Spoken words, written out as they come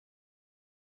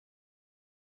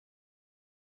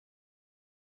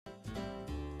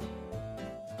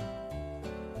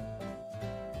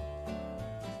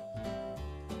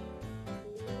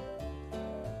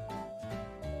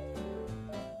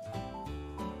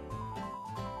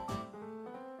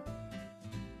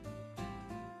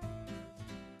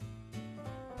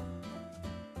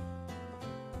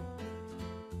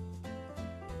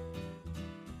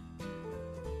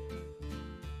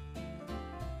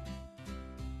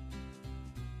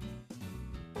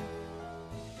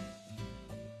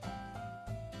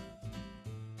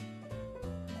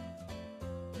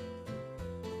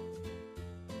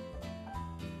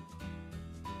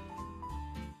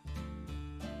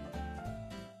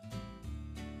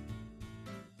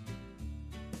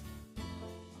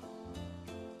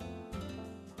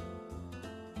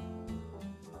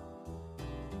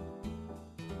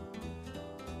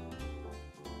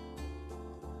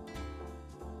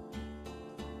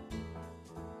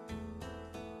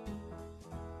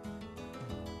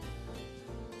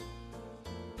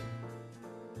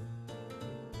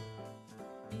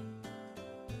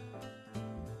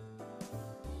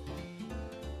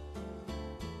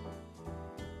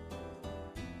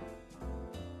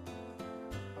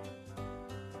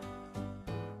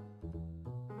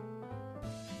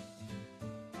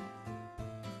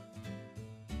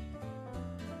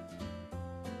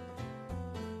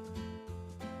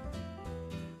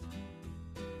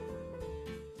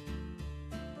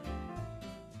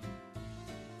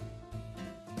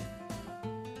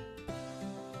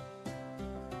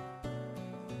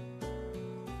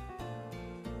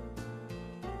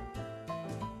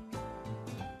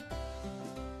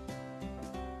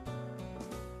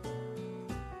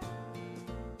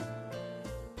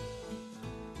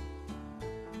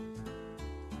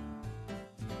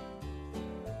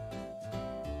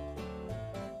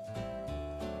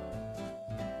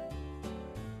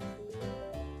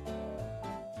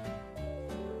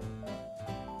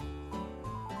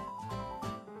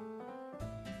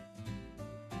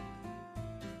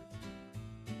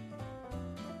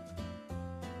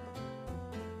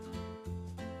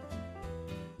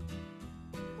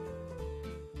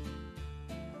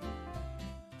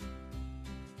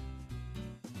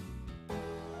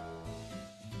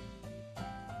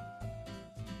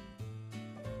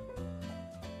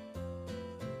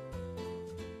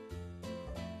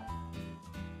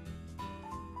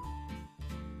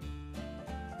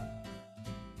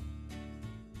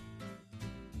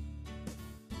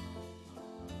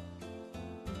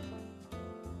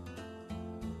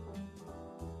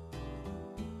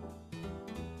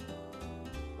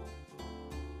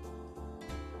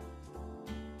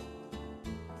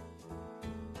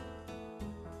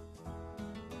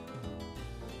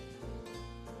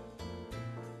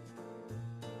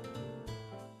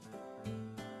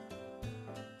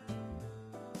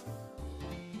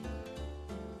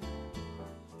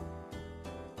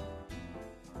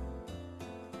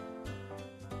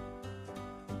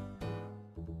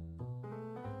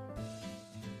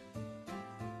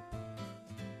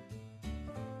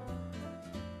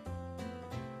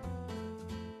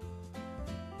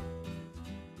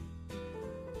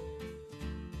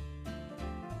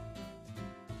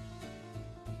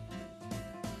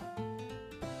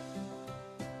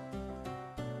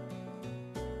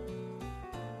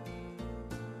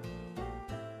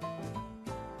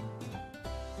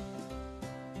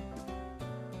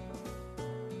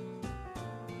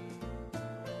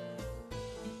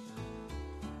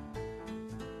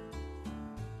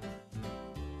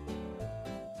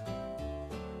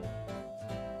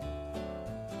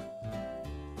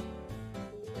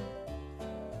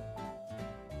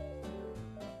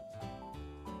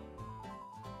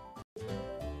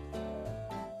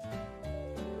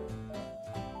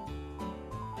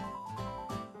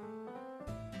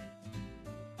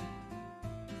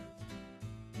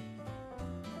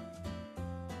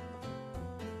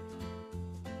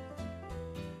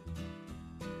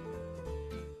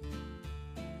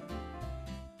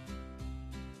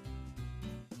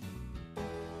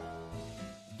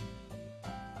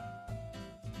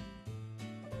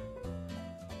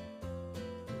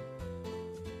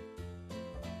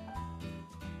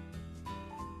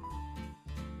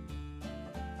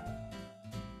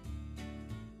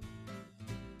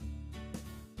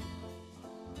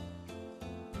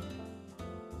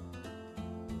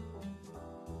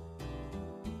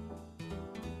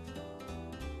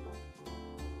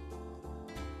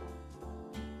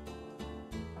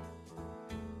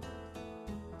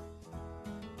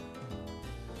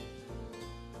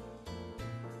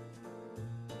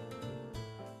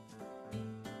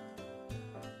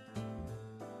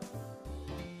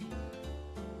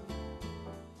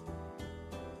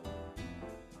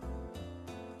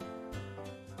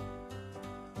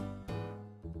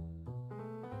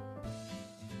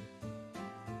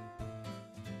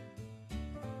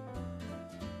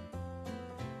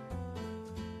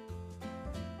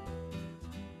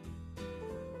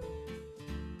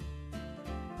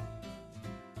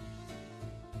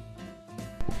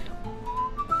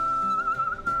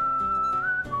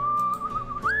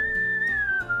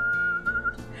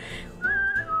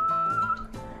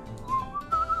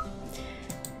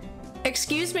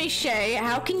Excuse me, Shay,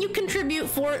 how can you contribute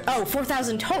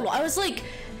 4,000 total? I was like,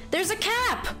 there's a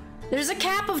cap. There's a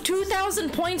cap of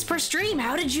 2,000 points per stream.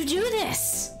 How did you do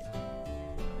this?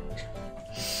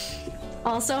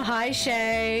 Also, hi,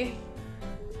 Shay.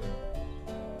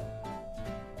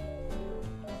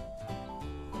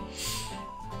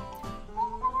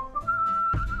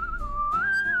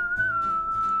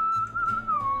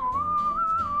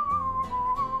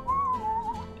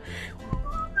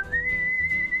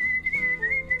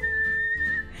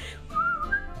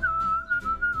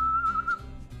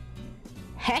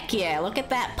 Heck yeah, look at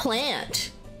that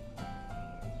plant.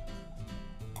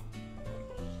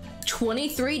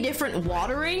 23 different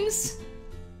waterings?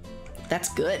 That's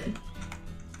good.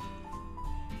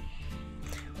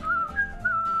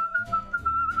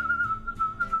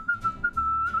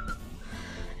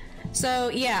 So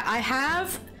yeah, I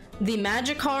have the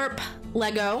Magikarp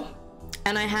Lego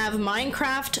and I have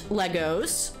Minecraft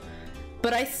Legos,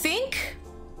 but I think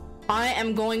I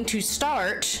am going to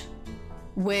start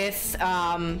with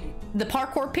the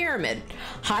Parkour Pyramid.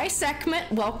 Hi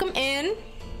Sekhmet, welcome in.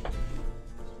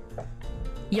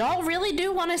 Y'all really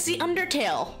do want to see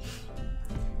Undertale.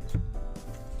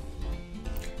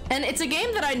 And it's a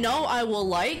game that I know I will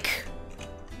like.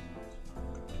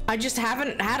 I just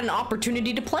haven't had an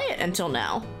opportunity to play it until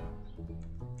now.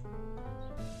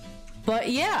 But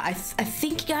yeah, I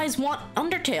think you guys want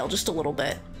Undertale just a little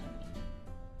bit.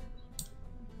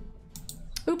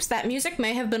 Oops, that music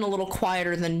may have been a little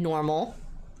quieter than normal.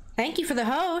 Thank you for the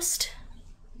host.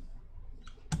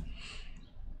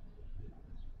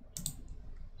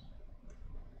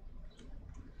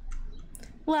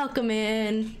 Welcome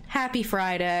in. Happy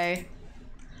Friday.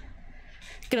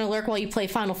 Gonna lurk while you play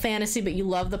Final Fantasy, but you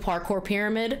love the Parkour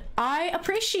Pyramid. I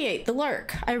appreciate the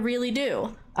lurk. I really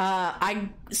do. I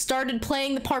started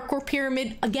playing the Parkour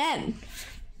Pyramid again.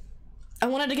 I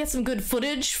wanted to get some good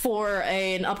footage for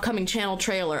an upcoming channel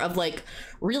trailer of like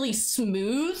really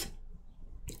smooth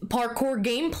parkour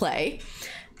gameplay,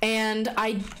 and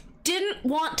I didn't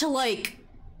want to like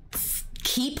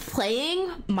keep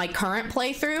playing my current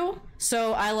playthrough,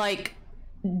 so I like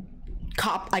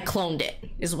I cloned it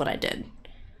is what I did.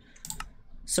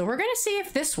 So we're gonna see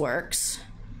if this works.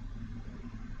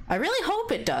 I really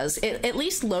hope it does. It at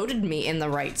least loaded me in the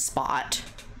right spot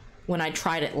when I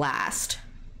tried it last.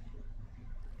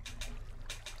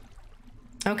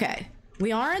 Okay,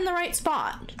 we are in the right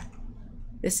spot.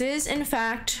 This is, in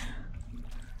fact,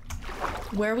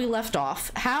 where we left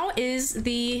off. How is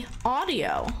the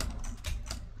audio?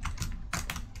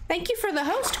 Thank you for the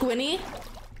host, Gwynny.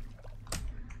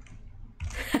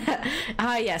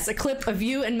 Ah, yes, a clip of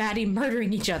you and Maddie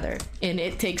murdering each other in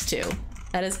It Takes Two.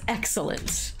 That is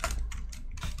excellent.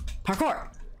 Parkour.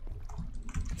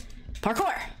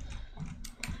 Parkour.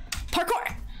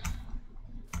 Parkour.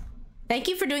 Thank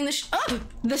you for doing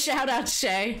the shout out,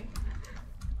 Shay.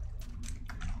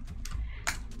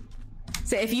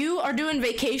 So if you are doing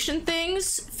vacation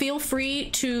things, feel free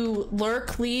to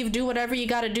lurk, leave, do whatever you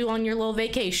gotta do on your little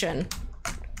vacation.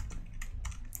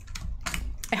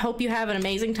 I hope you have an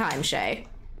amazing time, Shay.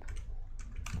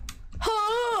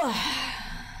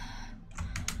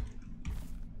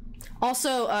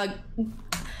 Also,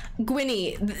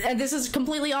 Gwynny, this is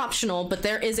completely optional, but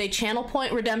there is a channel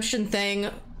point redemption thing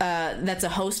that's a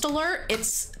host alert.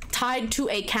 It's tied to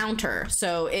a counter,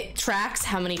 so it tracks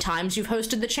how many times you've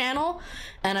hosted the channel,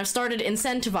 and I've started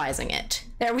incentivizing it.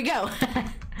 There we go.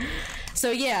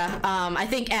 So yeah, I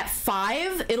think at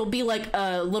 5, it'll be like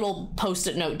a little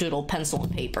post-it note doodle, pencil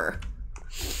and paper.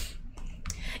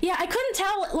 Yeah, I couldn't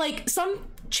tell, like, some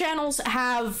channels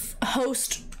have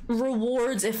host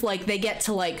rewards if like they get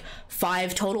to like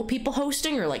 5 total people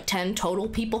hosting or like 10 total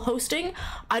people hosting.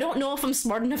 I don't know if I'm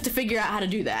smart enough to figure out how to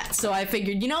do that, so I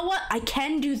figured, you know what, I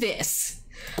can do this.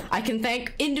 I can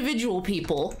thank individual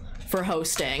people for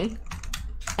hosting,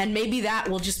 and maybe that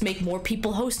will just make more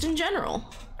people host in general.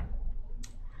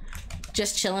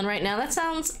 Just chilling right now. That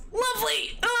sounds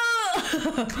lovely.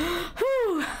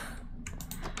 Whew.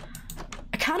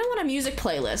 I kind of want a music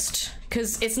playlist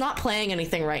because it's not playing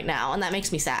anything right now, and that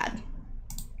makes me sad.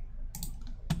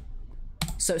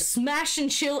 So smash and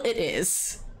chill it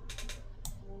is.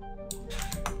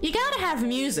 You gotta have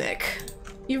music.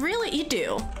 You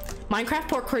do. Minecraft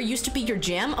Parkour used to be your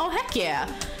jam? Oh, heck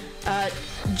yeah.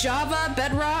 Java,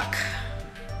 Bedrock.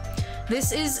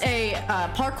 This is a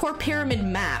Parkour Pyramid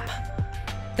map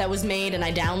that was made, and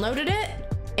I downloaded it,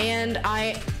 and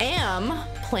I am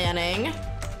planning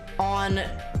on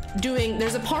doing,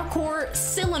 there's a parkour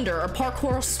cylinder or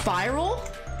parkour spiral.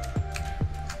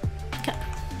 Okay,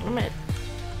 a minute.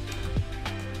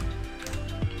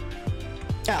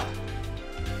 Oh.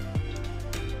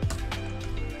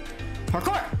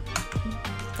 Parkour!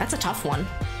 That's a tough one.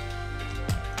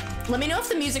 Let me know if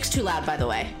the music's too loud, by the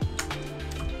way.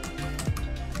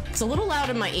 It's a little loud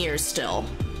in my ears still.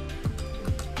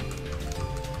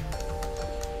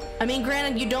 I mean,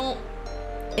 granted, you don't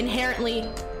inherently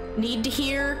need to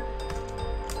hear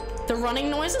the running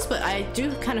noises, but I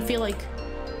do kind of feel like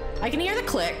I can hear the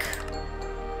click.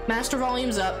 Master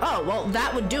volume's up. Oh, well,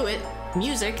 that would do it.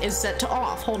 Music is set to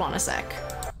off. Hold on a sec.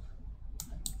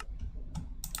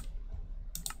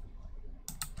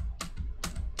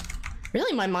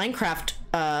 Really, my Minecraft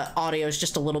audio is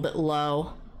just a little bit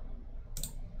low.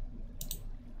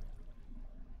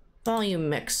 Volume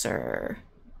mixer.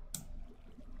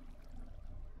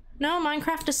 No,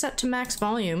 Minecraft is set to max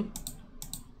volume.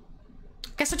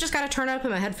 Guess I just gotta turn up in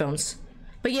my headphones.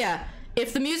 But yeah,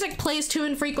 if the music plays too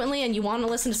infrequently and you want to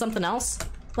listen to something else,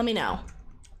 let me know.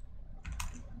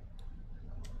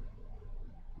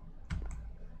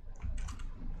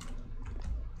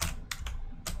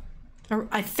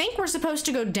 I think we're supposed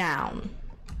to go down.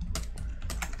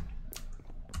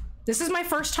 This is my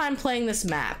first time playing this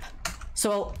map.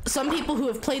 So some people who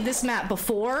have played this map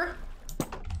before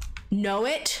know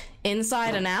it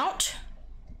inside and out.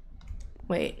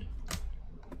 Wait.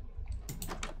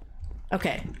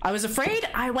 Okay, I was afraid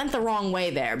I went the wrong way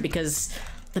there because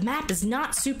the map is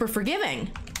not super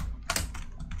forgiving.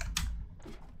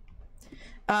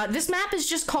 This map is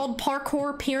just called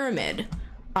Parkour Pyramid.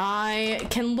 I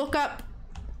can look up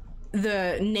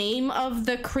the name of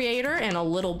the creator in a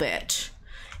little bit.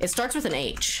 It starts with an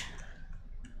H.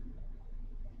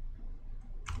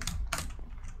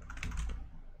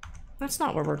 That's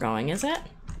not where we're going, is it?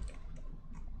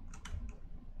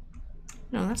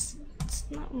 No, that's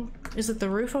not. Is it the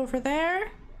roof over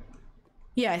there?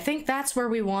 Yeah, I think that's where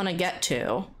we want to get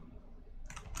to.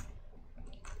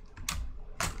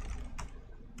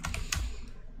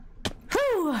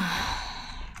 Whew.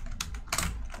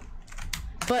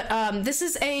 But this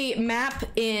is a map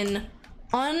in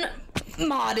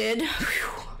unmodded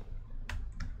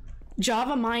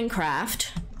Java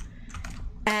Minecraft.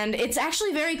 And it's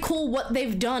actually very cool what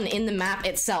they've done in the map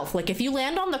itself. Like, if you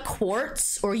land on the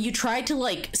quartz or you try to,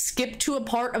 like, skip to a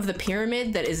part of the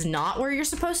pyramid that is not where you're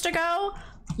supposed to go,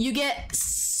 you get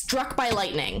struck by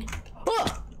lightning.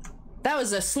 Oh, that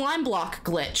was a slime block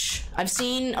glitch. I've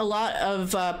seen a lot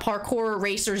of parkour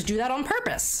racers do that on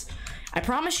purpose. I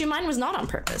promise you mine was not on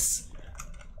purpose.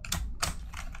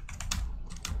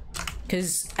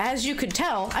 Because, as you could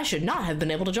tell, I should not have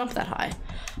been able to jump that high.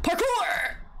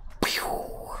 Parkour!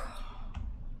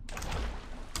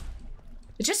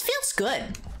 It just feels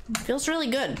good. It feels really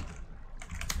good.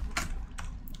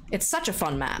 It's such a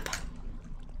fun map.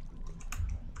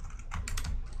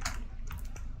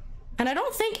 And I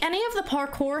don't think any of the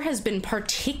parkour has been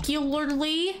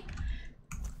particularly,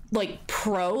 like,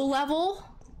 pro level.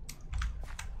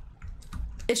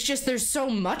 It's just there's so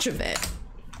much of it.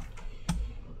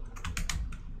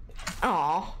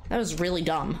 Aw, that was really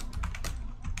dumb.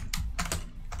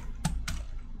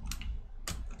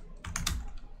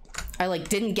 I, like,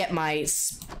 didn't get my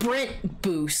sprint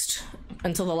boost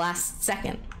until the last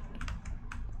second.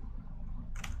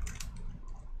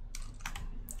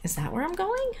 Is that where I'm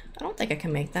going? I don't think I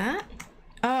can make that.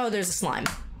 Oh, there's a slime.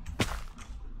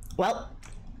 Well,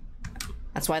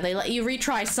 that's why they let you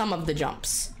retry some of the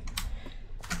jumps.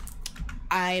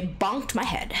 I bonked my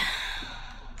head.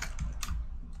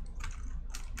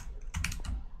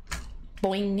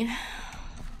 Boing.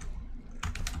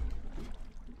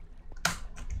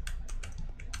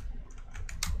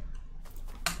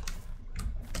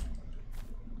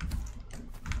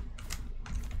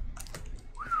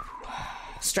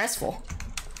 Stressful.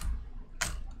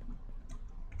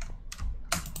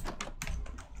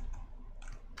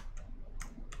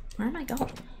 Where am I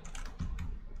going?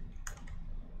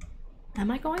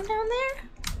 Am I going down there?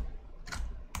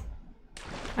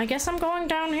 I guess I'm going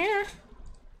down here.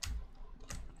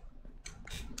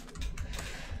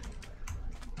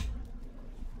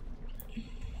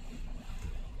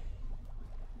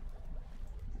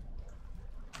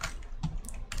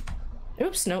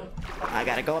 Oops, nope. I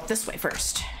gotta go up this way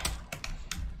first.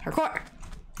 Parkour.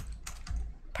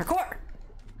 Parkour.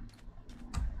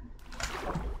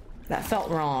 That felt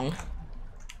wrong.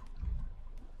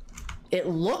 It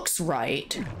looks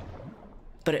right,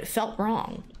 but it felt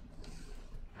wrong.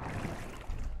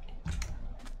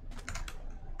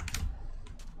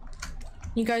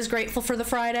 You guys grateful for the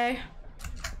Friday?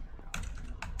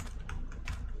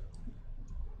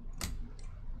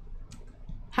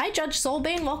 Hi, Judge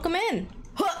Soulbane, welcome in.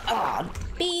 Aw,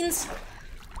 beans.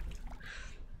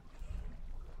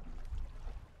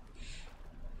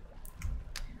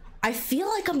 I I feel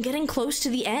like I'm getting close to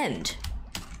the end.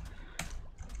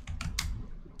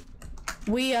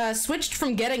 We switched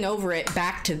from getting over it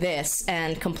back to this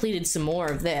and completed some more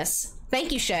of this.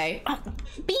 Thank you, Shay. Oh,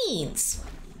 beans.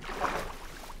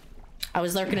 I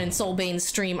was lurking in Soulbane's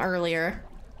stream earlier.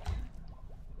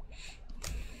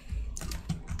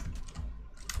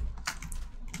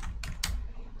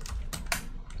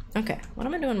 Okay, what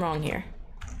am I doing wrong here?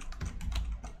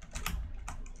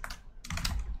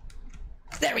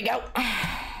 There we go.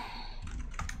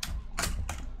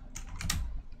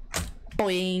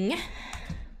 Boing.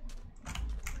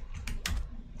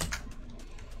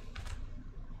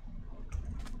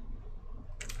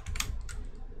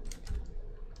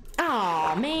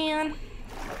 Aw, man.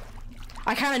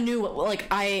 I kind of knew, like,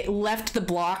 I left the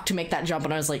block to make that jump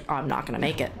and I was like, oh, I'm not gonna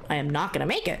make it. I am not gonna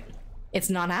make it. It's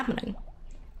not happening.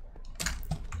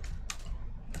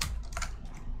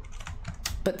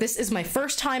 But this is my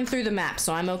first time through the map,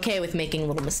 so I'm okay with making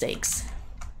little mistakes.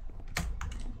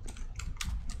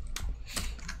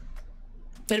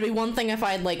 It'd be one thing if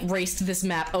I had, like, raced this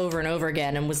map over and over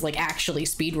again and was, like, actually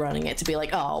speedrunning it to be like,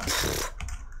 oh, pfft,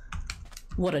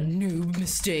 what a noob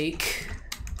mistake.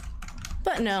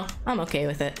 But no, I'm okay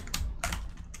with it.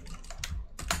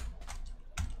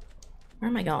 Where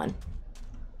am I going?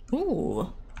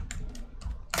 Ooh.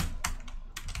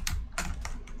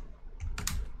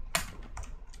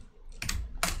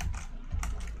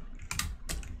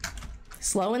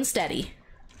 Slow and steady.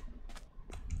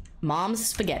 Mom's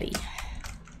spaghetti.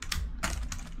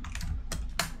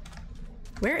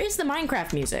 Where is the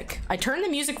Minecraft music? I turned the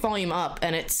music volume up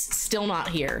and it's still not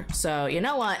here. So, you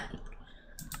know what?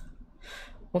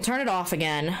 We'll turn it off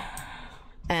again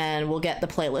and we'll get the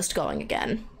playlist going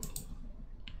again.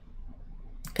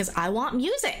 Because I want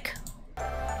music.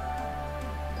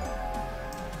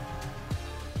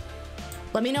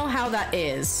 Let me know how that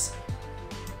is.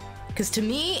 Because to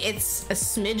me, it's a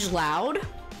smidge loud.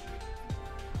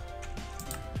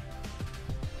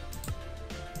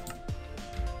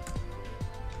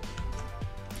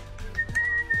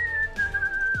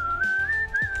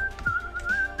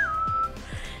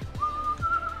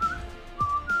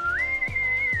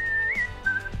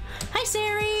 Hi,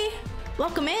 Sari!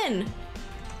 Welcome in.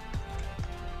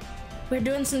 We're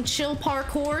doing some chill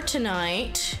parkour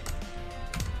tonight.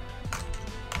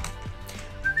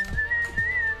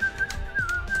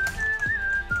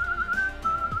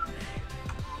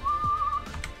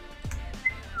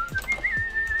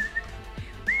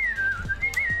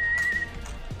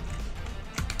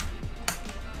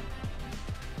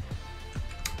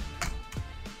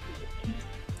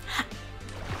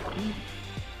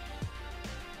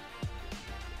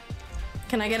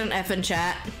 Can I get an F in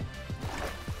chat?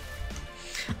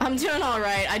 I'm doing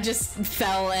alright. I just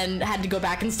fell and had to go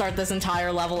back and start this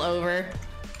entire level over.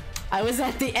 I was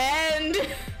at the end!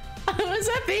 I was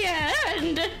at the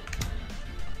end!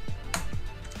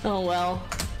 Oh well.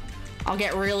 I'll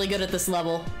get really good at this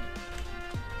level.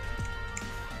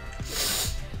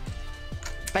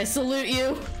 I salute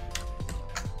you.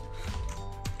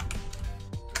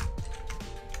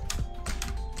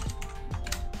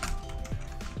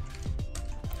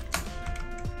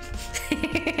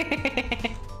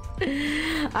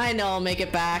 I know I'll make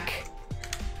it back.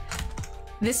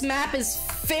 This map is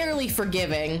fairly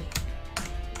forgiving,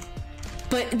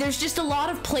 but there's just a lot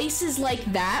of places like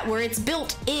that where it's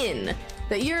built in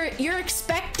that you're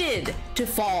expected to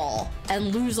fall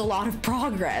and lose a lot of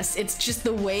progress. It's just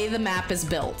the way the map is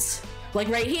built. Like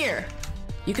right here,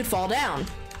 you could fall down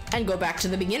and go back to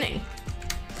the beginning.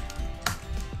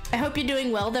 I hope you're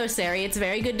doing well though, Sari. It's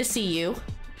very good to see you.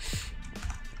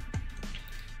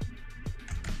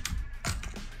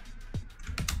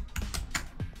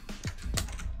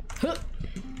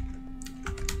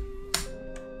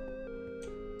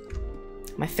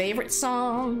 My favorite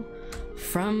song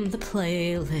from the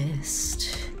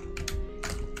playlist.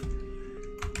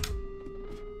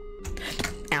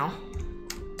 Ow.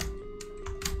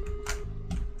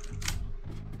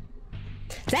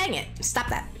 Dang it, stop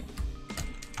that.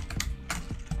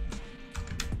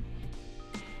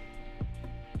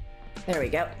 There we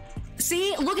go.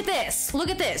 See, look at this.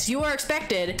 Look at this. You are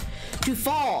expected to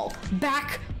fall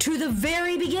back to the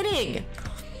very beginning.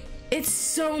 It's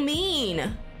so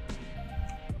mean.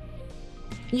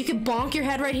 You could bonk your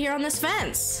head right here on this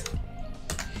fence.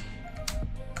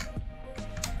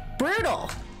 Brutal.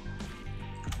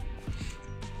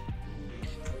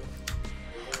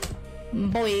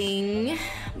 Boing,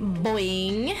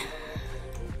 boing.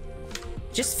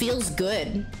 Just feels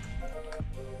good.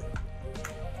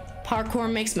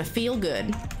 Parkour makes me feel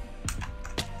good.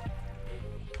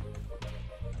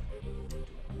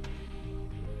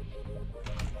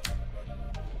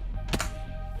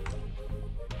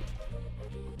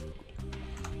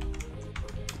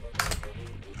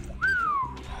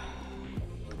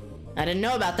 I didn't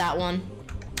know about that one.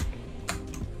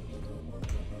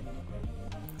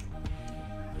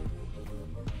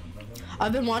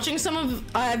 I've been watching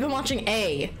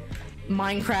a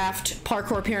Minecraft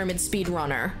Parkour Pyramid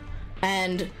speedrunner,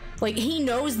 and like he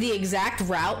knows the exact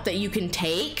route that you can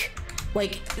take,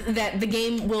 like that the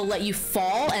game will let you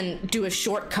fall and do a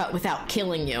shortcut without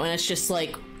killing you, and it's just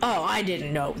like, oh, I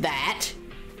didn't know that.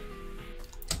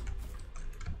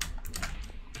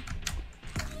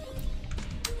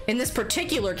 In this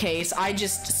particular case, I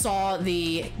just saw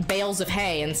the bales of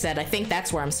hay and said, I think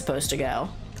that's where I'm supposed to go.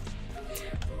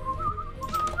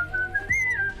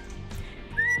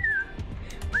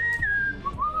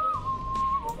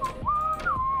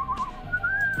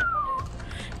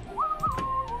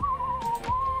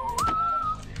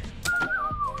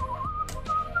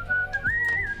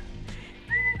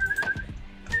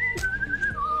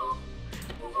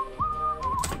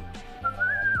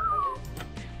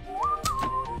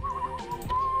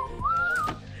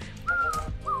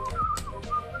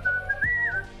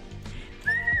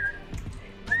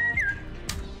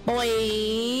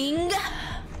 Boing!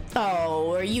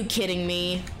 Oh, are you kidding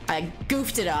me? I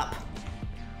goofed it up.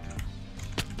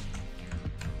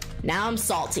 Now I'm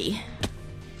salty.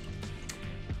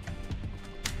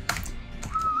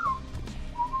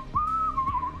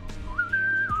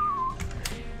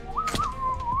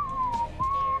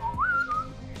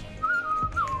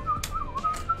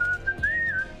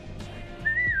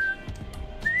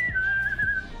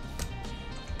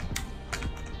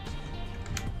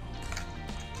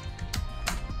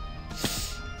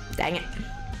 Dang it.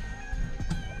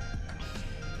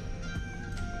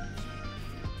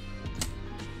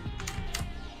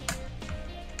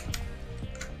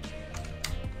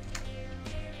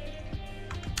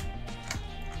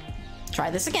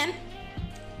 Try this again.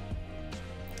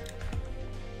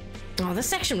 Oh, this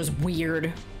section was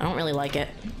weird. I don't really like it.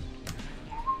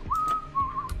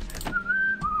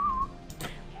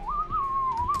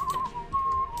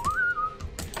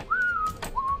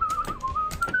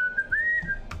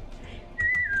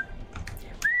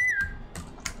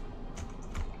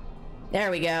 There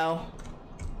we go.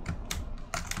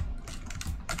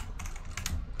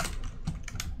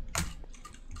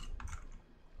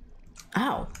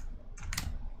 Oh.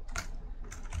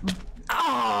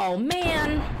 Oh,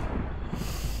 man.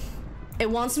 It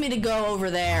wants me to go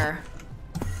over there.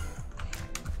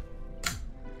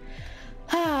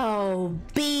 Oh,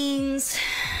 beans.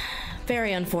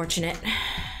 Very unfortunate.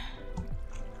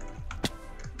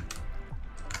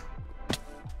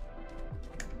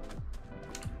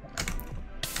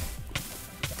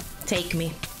 Take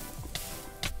me.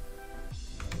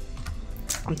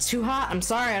 I'm too hot. I'm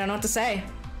sorry. I don't know what to say.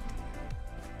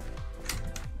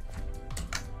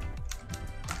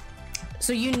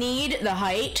 So you need the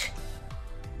height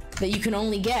that you can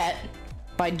only get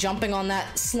by jumping on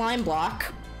that slime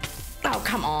block. Oh,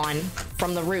 come on.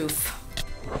 From the roof.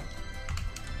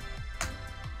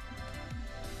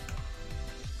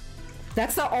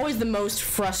 That's always the most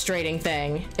frustrating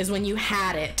thing, is when you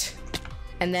had it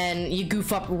and then you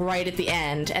goof up right at the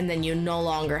end, and then you no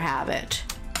longer have it.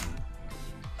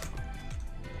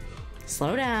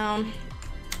 Slow down.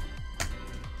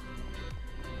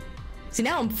 See,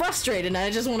 now I'm frustrated and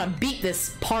I just want to beat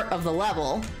this part of the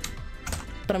level,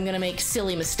 but I'm gonna make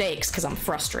silly mistakes because I'm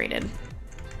frustrated.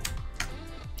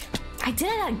 I did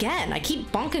it again. I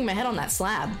keep bonking my head on that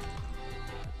slab.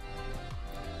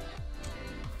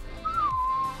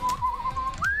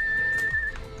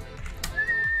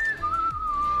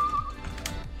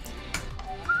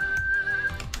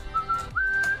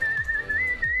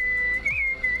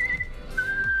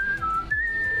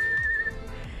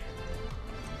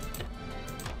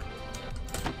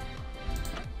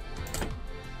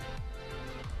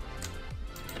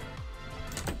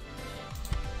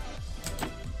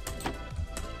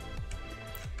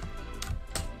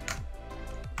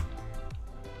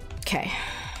 Okay.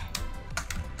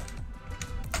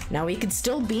 Now we could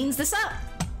still beans this up.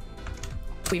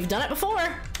 We've done it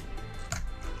before.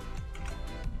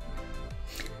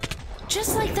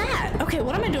 Just like that. Okay,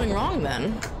 what am I doing wrong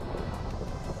then?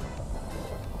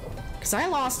 Because I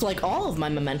lost like all of my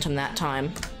momentum that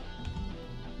time.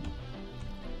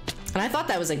 And I thought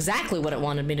that was exactly what it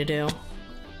wanted me to do.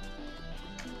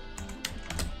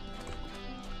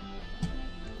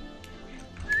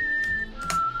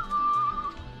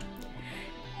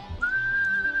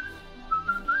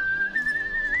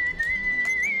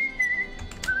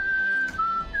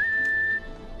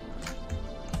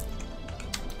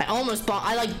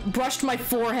 I like brushed my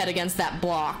forehead against that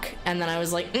block, and then I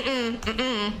was like,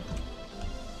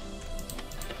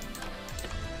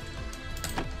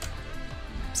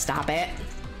 Stop it.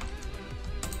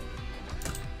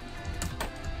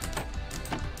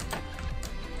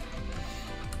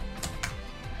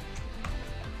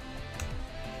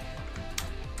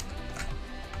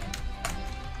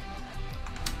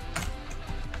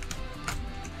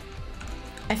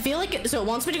 I feel like so it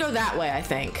wants me to go that way, I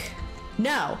think.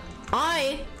 No,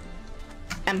 I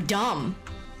am dumb.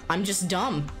 I'm just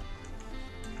dumb.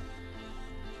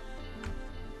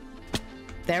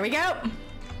 There we go.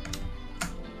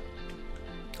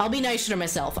 I'll be nicer to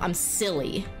myself. I'm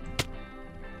silly.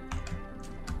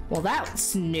 Well,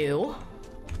 that's new.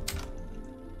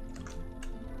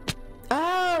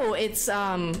 Oh, it's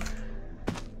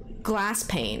glass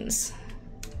panes.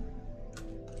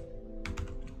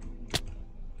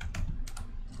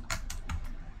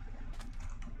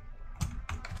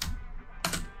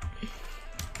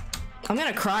 I'm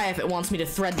gonna cry if it wants me to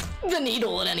thread the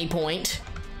needle at any point.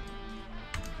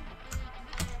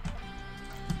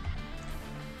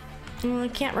 I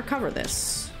can't recover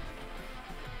this.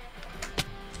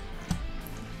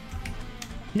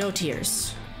 No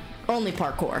tears. Only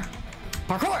parkour.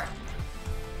 Parkour!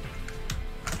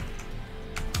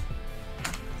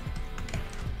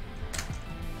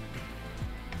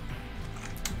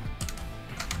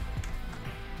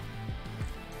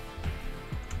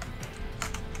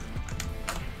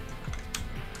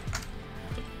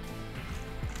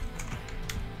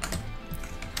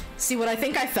 See, what I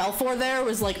think I fell for there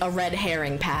was like a red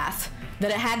herring path. That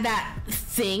it had that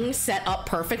thing set up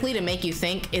perfectly to make you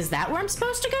think, is that where I'm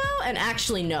supposed to go? And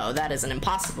actually, no, that is an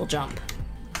impossible jump.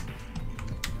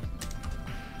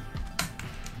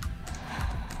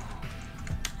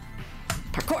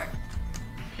 Parkour.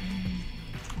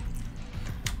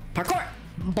 Parkour.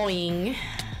 Boing.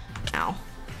 Ow.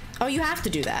 Oh, you have to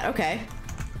do that. Okay.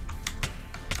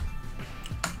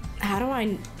 How do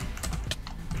I...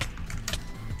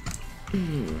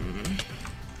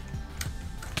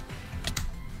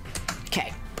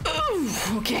 Okay. Ooh,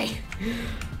 okay.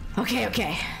 Okay,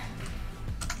 okay.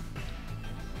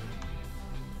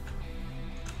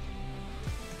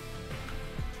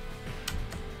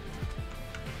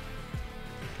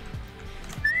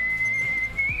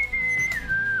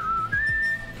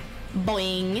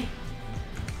 Boing.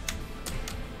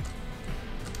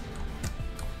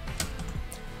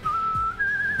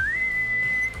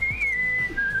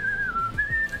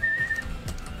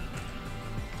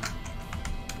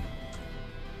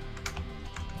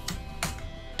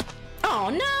 Oh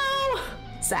no!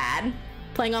 Sad.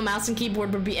 Playing on mouse and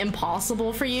keyboard would be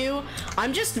impossible for you.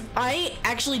 I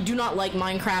actually do not like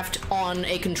Minecraft on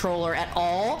a controller at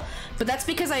all, but that's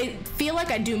because I feel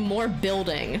like I do more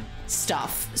building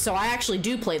stuff. So I actually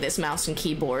do play this mouse and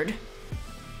keyboard.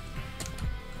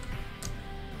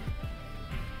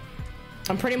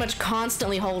 I'm pretty much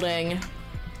constantly holding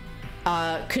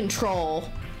control,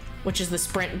 which is the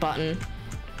sprint button.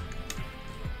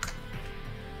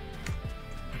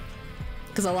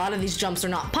 Because a lot of these jumps are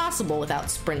not possible without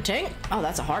sprinting. Oh,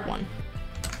 that's a hard one.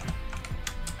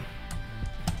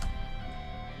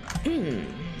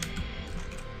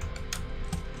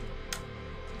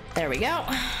 There we go.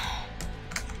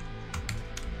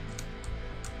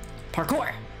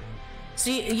 Parkour.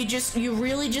 See, you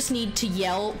really just need to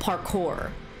yell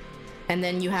parkour, and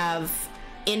then you have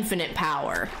infinite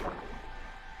power.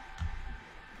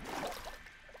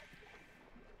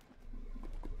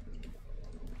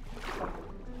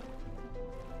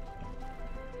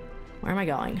 Where am I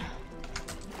going?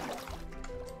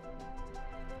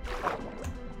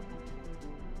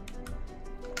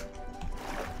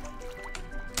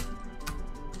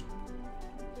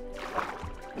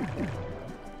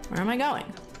 Where am I going?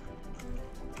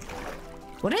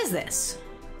 What is this?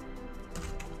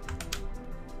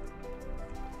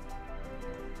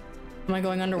 Am I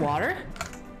going underwater?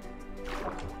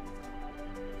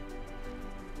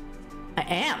 I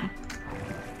am.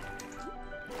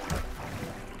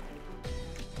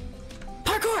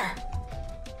 Parkour!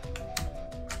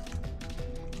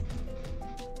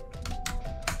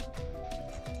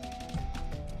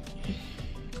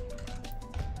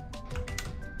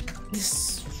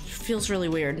 This feels really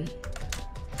weird.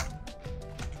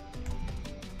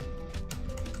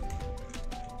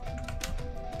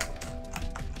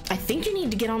 I think you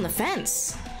need to get on the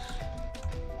fence.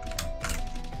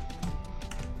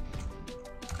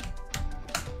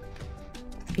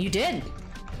 You did.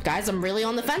 Guys, I'm really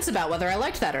on the fence about whether I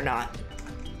liked that or not.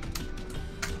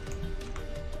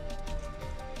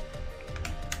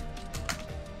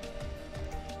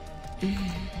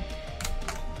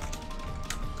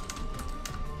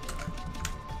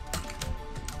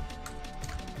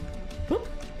 Whoop.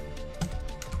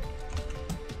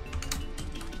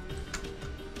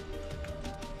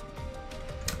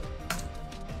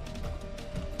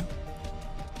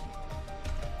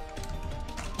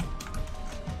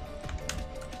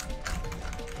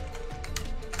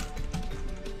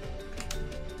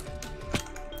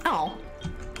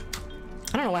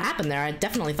 I don't know what happened there. I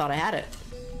definitely thought I had it.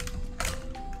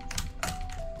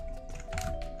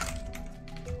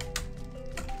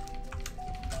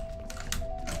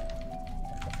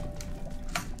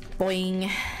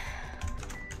 Boing.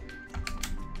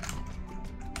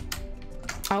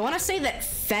 I want to say that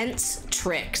fence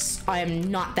tricks I am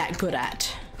not that good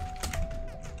at.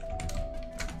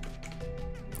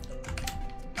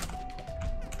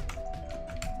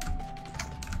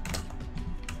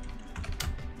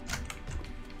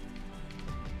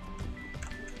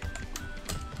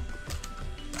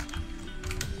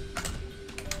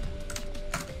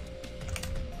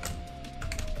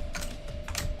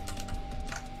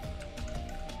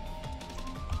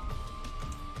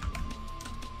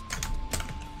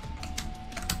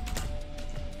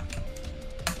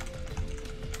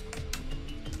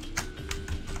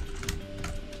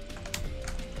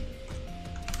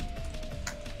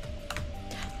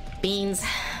 Beans.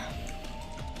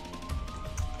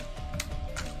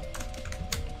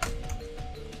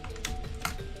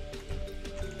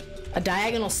 A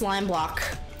diagonal slime block.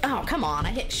 Oh, come on. I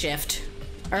hit shift.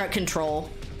 Or control.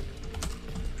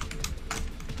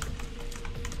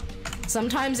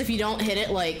 Sometimes if you don't hit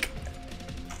it, like,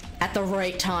 at the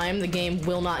right time, the game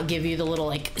will not give you the little,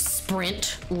 like,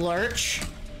 sprint lurch.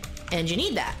 And you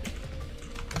need that.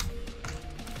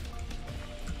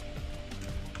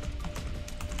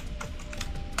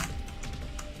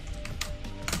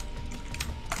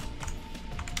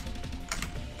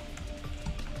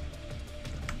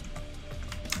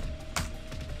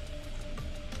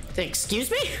 Excuse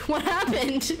me? What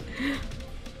happened?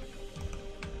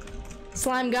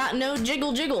 Slime got no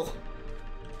jiggle jiggle.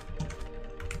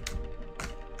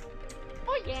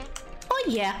 Oh yeah. Oh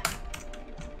yeah.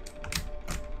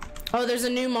 Oh, there's a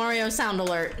new Mario sound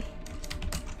alert.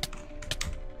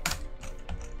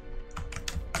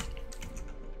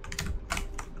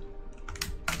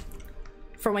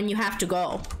 For when you have to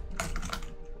go.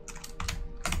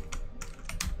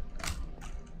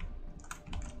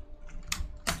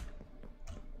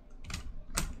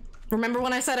 Remember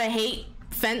when I said I hate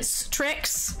fence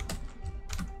tricks?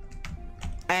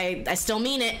 I still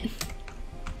mean it.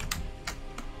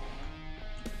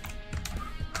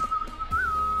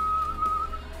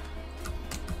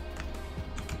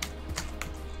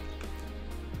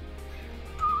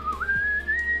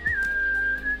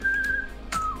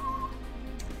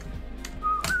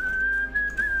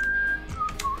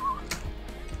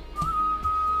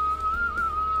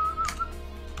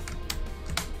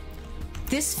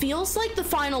 This feels like the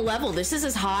final level. This is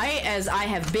as high as I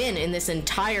have been in this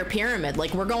entire pyramid.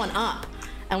 Like, we're going up,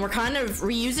 and we're kind of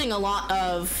reusing a lot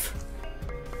of...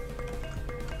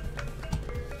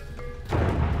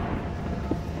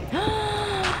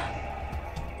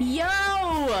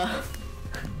 Yo!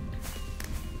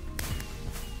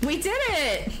 We did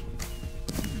it!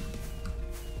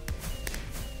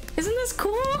 Isn't this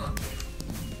cool?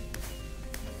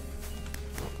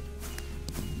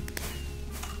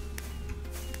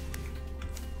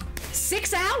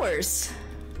 $6.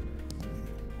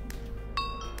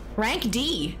 Rank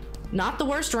D. Not the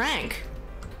worst rank.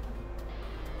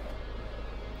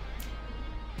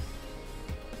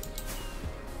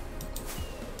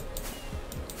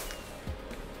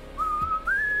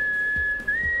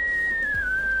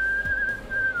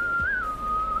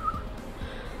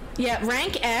 Yeah,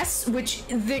 rank S, which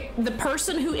the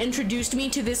person who introduced me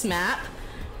to this map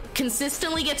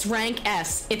consistently gets rank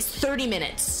S. It's 30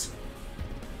 minutes.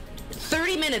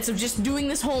 30 minutes of just doing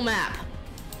this whole map.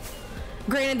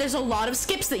 Granted, there's a lot of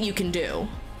skips that you can do.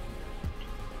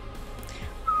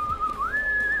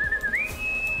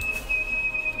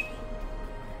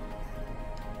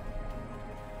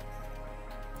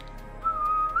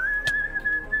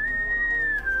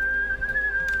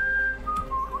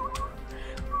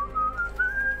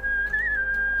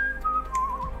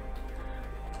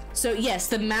 So yes,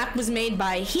 the map was made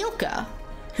by Hilka,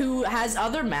 who has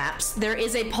other maps. There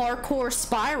is a parkour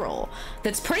spiral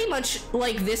that's pretty much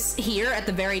like this here at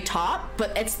the very top,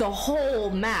 but it's the whole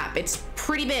map. It's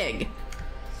pretty big.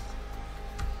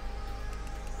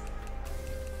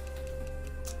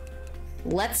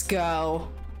 Let's go.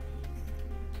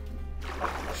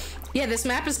 Yeah, this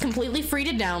map is completely free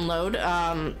to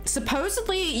download.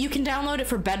 Supposedly you can download it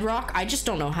for Bedrock. I just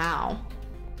don't know how.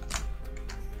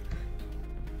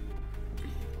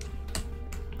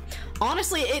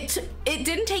 Honestly, it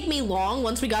didn't take me long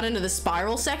once we got into the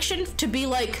spiral section to be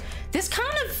like, this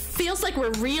kind of feels like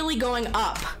we're really going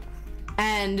up.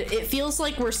 And it feels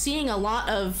like we're seeing a lot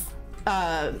of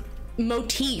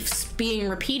motifs being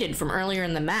repeated from earlier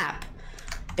in the map.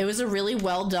 It was a really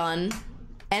well done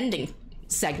ending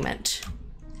segment.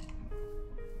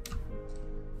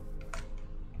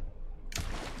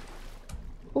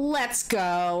 Let's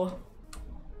go.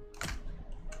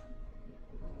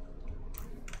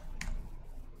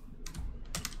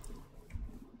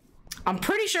 I'm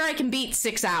pretty sure I can beat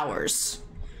 6 hours.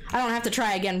 I don't have to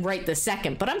try again right this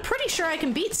second, but I'm pretty sure I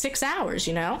can beat 6 hours,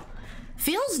 you know?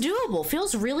 Feels doable,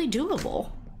 feels really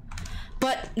doable.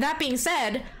 But that being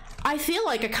said, I feel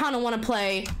like I kind of want to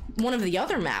play one of the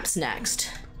other maps next.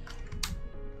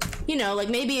 You know, like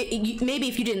maybe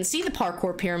if you didn't see the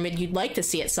Parkour Pyramid, you'd like to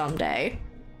see it someday.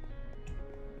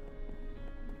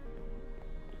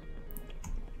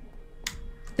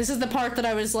 This is the part that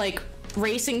I was like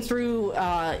racing through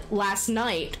last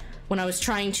night when I was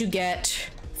trying to get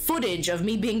footage of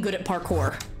me being good at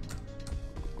parkour.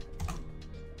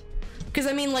 Because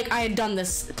I mean, like, I had done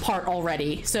this part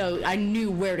already, so I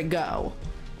knew where to go.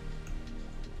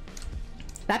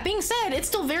 That being said, it's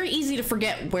still very easy to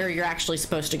forget where you're actually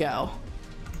supposed to go.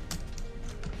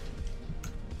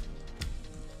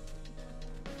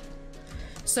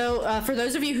 So, for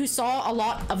those of you who saw a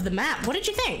lot of the map, what did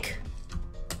you think?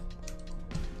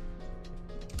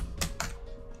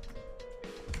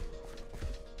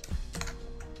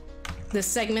 This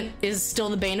segment is still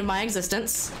the bane of my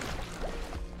existence.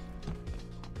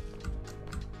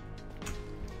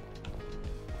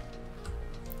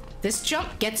 This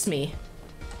jump gets me.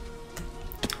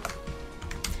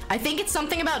 I think it's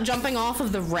something about jumping off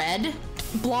of the red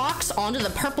blocks onto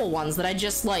the purple ones that I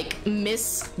just like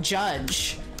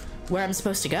misjudge where I'm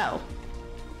supposed to go.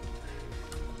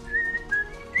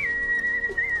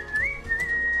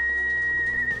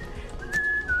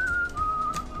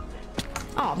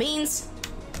 Aw, beans.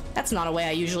 That's not a way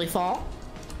I usually fall.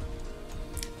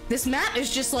 This map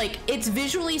is just like, it's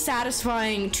visually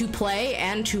satisfying to play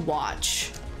and to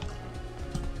watch.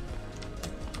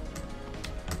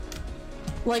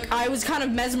 Like, I was kind of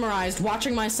mesmerized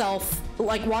watching myself,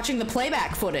 like watching the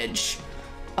playback footage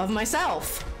of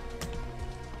myself.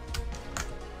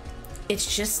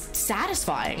 It's just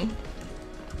satisfying.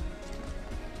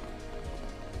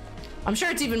 I'm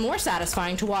sure it's even more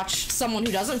satisfying to watch someone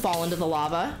who doesn't fall into the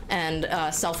lava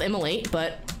and self-immolate,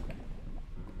 but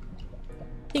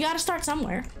you gotta start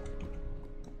somewhere.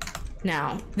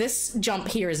 Now, this jump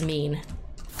here is mean.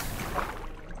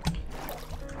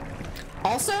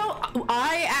 Also,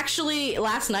 I actually,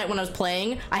 last night when I was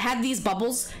playing, I had these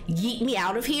bubbles yeet me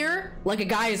out of here like a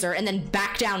geyser and then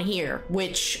back down here,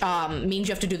 which means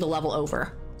you have to do the level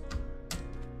over.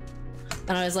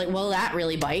 And I was like, well, that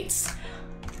really bites.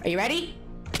 Are you ready?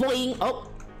 Boing. Oh.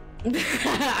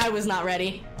 I was not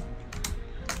ready.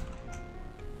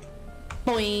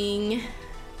 Boing.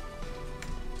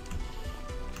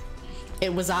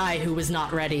 It was I who was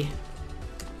not ready.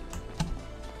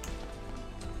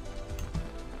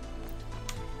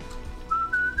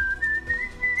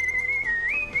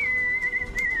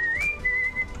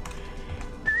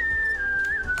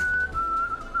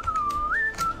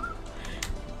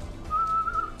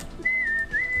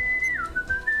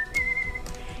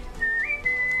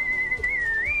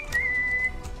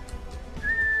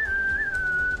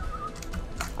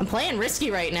 I'm playing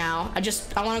risky right now.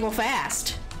 I want to go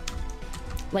fast.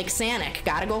 Like Sonic,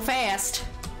 gotta go fast.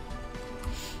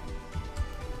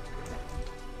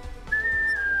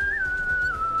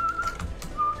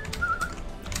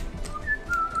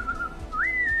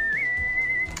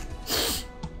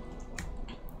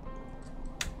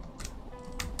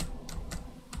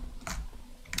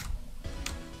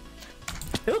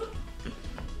 Oop.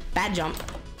 Bad jump.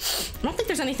 I don't think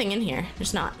there's anything in here.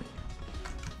 There's not.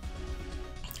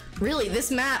 Really, this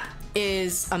map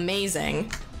is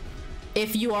amazing.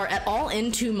 If you are at all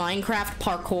into Minecraft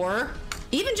parkour,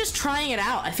 even just trying it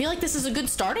out, I feel like this is a good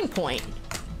starting point.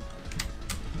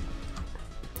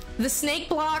 The snake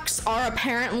blocks are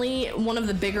apparently one of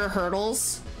the bigger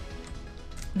hurdles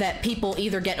that people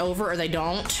either get over or they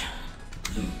don't.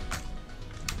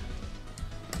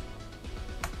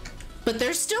 But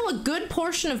there's still a good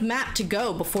portion of map to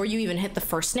go before you even hit the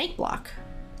first snake block.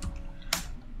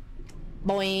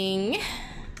 Boing.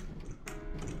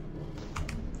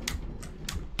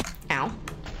 Ow.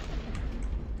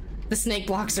 The snake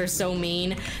blocks are so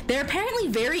mean. They're apparently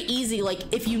very easy,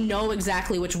 like, if you know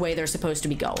exactly which way they're supposed to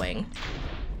be going.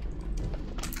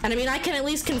 And I mean, I can at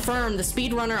least confirm the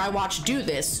speedrunner I watched do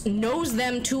this knows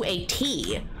them to a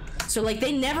T. So, like,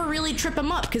 they never really trip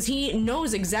him up because he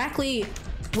knows exactly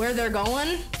where they're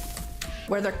going,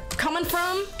 where they're coming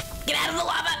from. Get out of the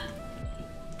lava!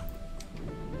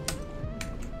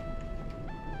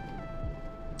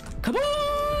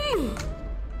 Kaboom!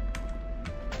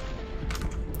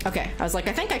 Okay, I was like,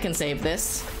 I think I can save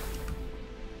this.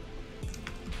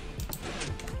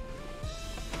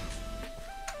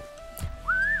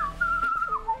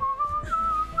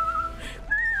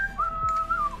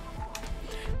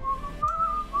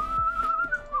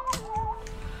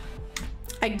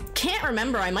 I can't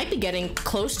remember. I might be getting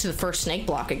close to the first snake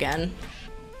block again.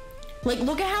 Like,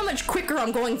 look at how much quicker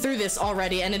I'm going through this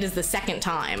already, and it is the second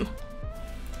time.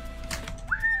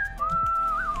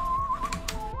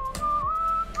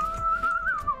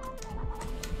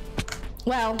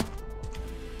 Well,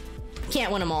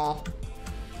 can't win them all.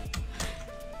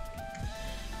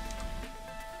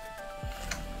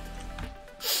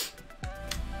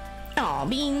 Aw,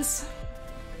 beans.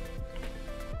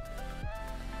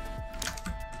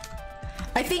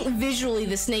 I think visually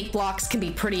the snake blocks can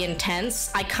be pretty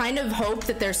intense. I kind of hope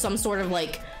that there's some sort of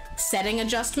like setting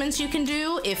adjustments you can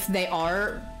do if they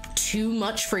are too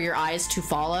much for your eyes to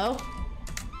follow.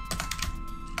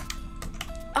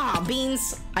 Ah,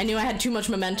 beans. I knew I had too much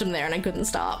momentum there and I couldn't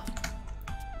stop.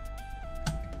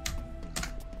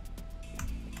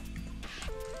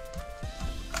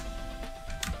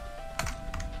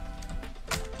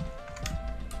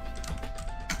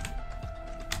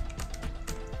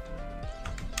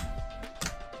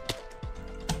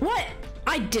 What?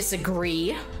 I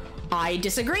disagree. I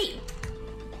disagree.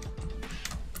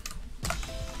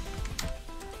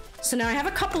 So now I have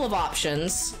a couple of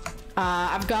options.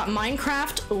 I've got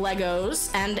Minecraft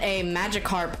Legos and a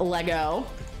Magikarp Lego.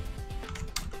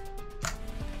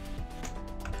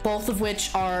 Both of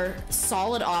which are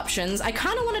solid options. I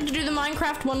kind of wanted to do the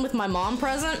Minecraft one with my mom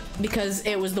present because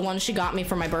it was the one she got me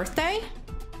for my birthday.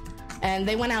 And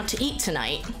they went out to eat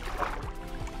tonight.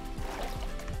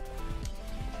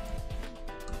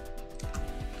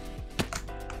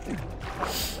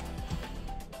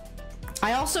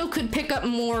 I also could pick up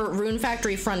more Rune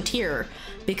Factory Frontier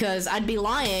because I'd be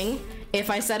lying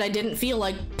if I said I didn't feel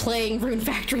like playing Rune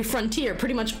Factory Frontier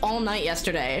pretty much all night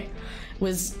yesterday.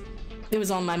 It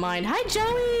was on my mind. Hi,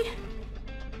 Joey!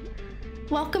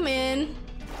 Welcome in.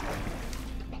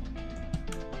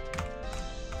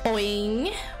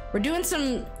 Boing. We're doing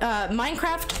some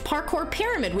Minecraft Parkour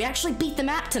Pyramid. We actually beat the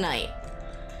map tonight.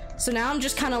 So now I'm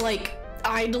just kind of like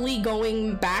idly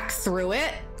going back through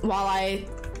it while I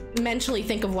mentally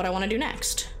think of what I want to do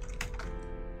next.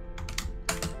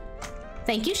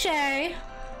 Thank you, Shay.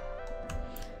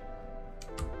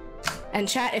 And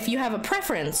chat, if you have a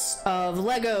preference of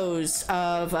Legos,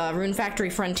 of Rune Factory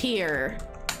Frontier,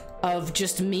 of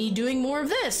just me doing more of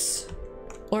this,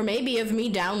 or maybe of me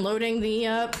downloading the,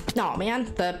 oh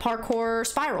man, the Parkour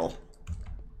Spiral.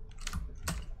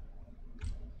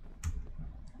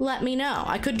 Let me know.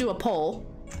 I could do a poll.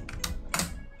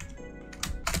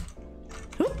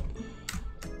 Oop.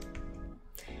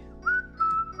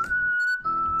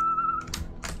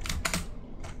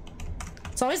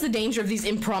 It's always the danger of these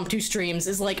impromptu streams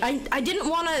is like, I didn't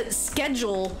want to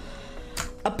schedule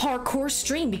a parkour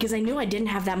stream because I knew I didn't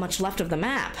have that much left of the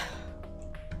map.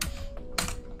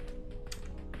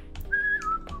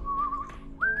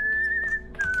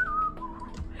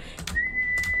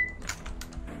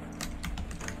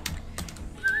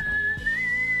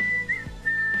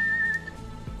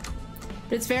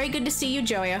 But it's very good to see you,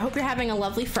 Joey. I hope you're having a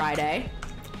lovely Friday.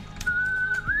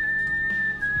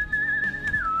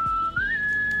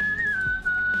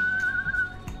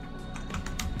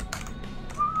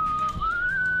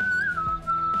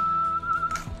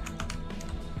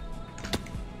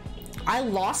 I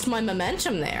lost my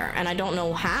momentum there, and I don't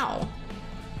know how.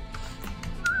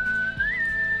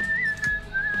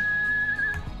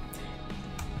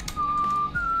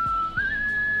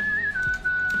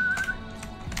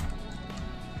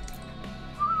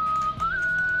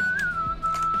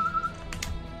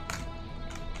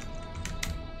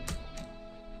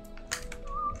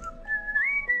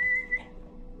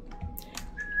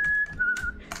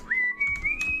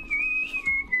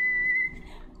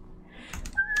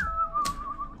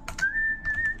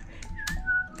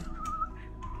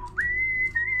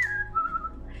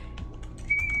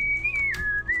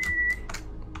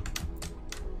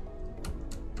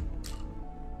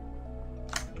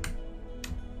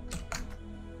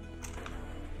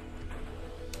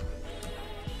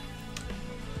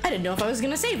 I didn't know if I was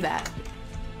gonna save that.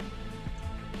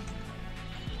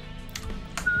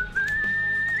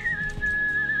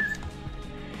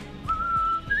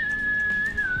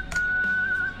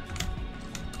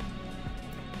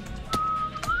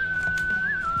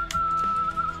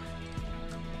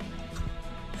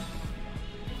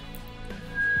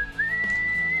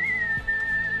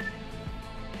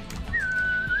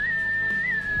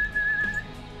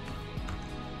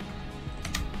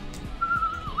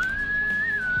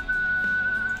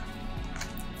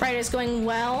 Friday's going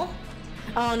well.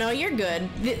 Oh no, you're good.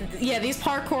 Yeah, these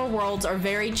parkour worlds are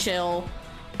very chill.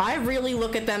 I really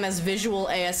look at them as visual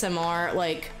ASMR.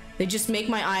 Like, they just make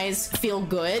my eyes feel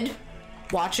good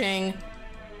watching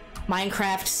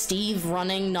Minecraft Steve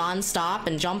running non-stop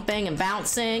and jumping and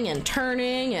bouncing and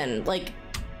turning and like...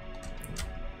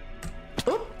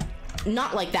 Oop.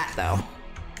 Not like that though.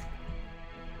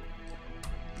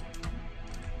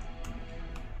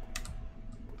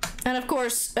 And of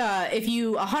course, if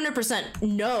you 100%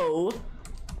 know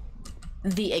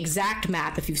the exact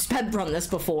map, if you've sped run this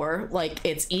before, like,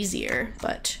 it's easier,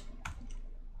 but...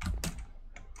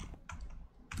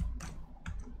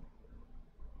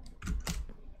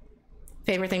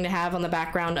 Favorite thing to have on the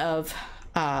background of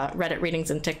Reddit readings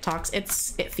and TikToks,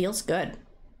 it feels good.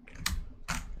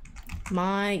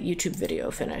 My YouTube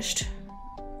video finished.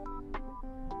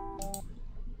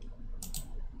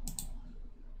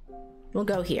 We'll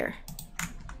go here.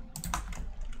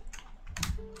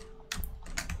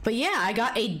 But yeah, I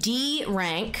got a D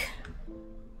rank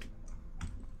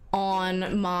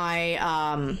on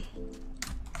my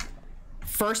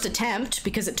first attempt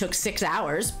because it took 6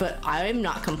 hours, but I'm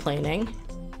not complaining.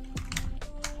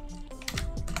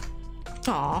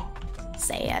 Aw,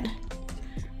 sad.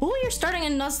 Ooh, you're starting a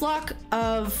Nuzlocke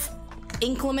of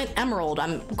Inclement Emerald.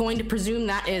 I'm going to presume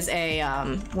that is a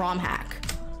ROM hack.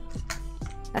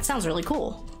 That sounds really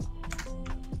cool.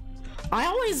 I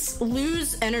always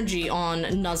lose energy on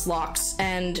Nuzlocks,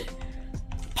 and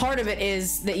part of it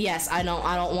is that yes, I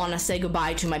don't want to say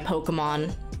goodbye to my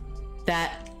Pokemon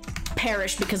that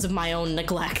perish because of my own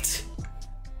neglect.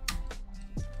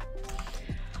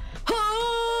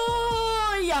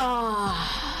 Oh, yeah.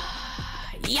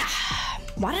 Yeah.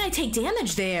 Why did I take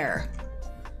damage there?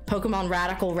 Pokemon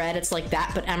Radical Red, it's like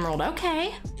that, but Emerald,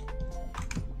 okay.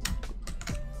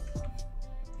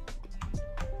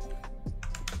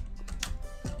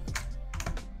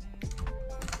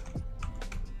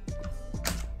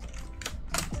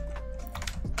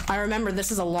 I remember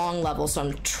this is a long level, so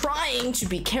I'm trying to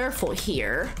be careful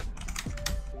here.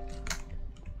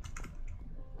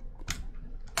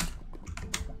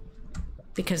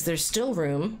 Because there's still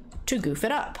room to goof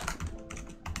it up.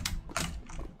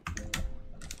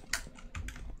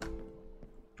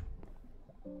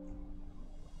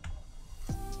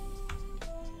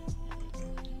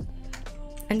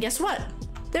 And guess what?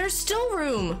 There's still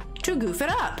room to goof it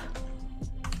up.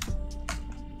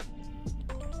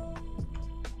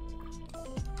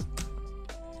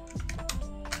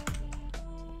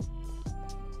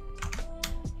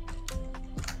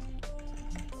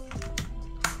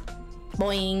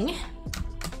 Boing.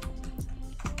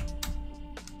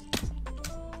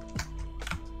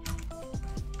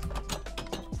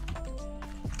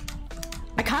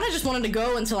 I kind of just wanted to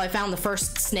go until I found the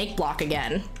first snake block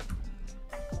again.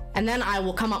 And then I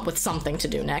will come up with something to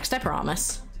do next, I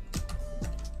promise.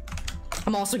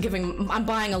 I'm also I'm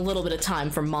buying a little bit of time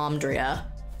for Momdria.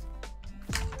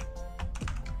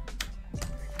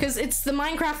 Because it's the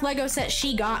Minecraft Lego set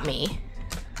she got me.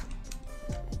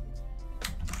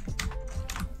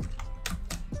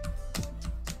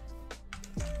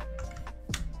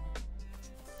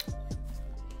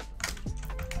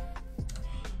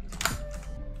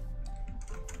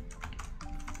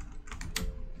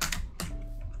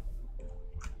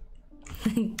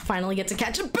 Finally get to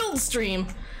catch a build stream.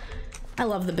 I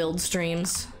love the build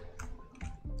streams.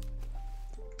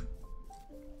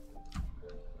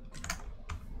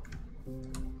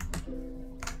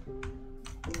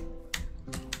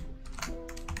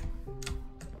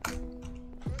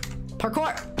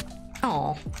 Parkour.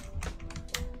 Oh.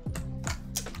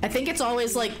 I think it's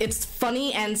always like, it's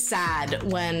funny and sad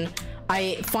when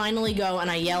I finally go and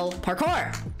I yell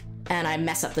parkour and I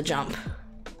mess up the jump.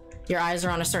 Your eyes are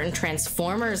on a certain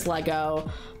Transformers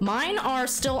Lego. Mine are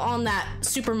still on that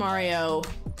Super Mario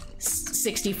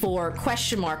 64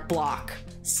 question mark block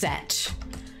set.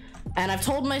 And I've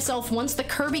told myself once the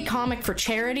Kirby comic for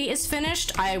charity is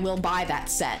finished, I will buy that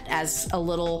set as a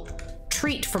little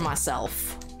treat for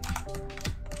myself.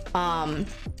 Oh,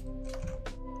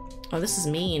 this is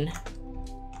mean.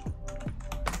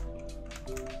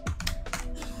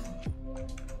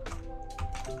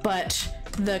 But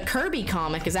the Kirby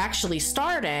comic is actually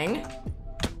starting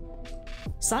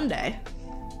Sunday,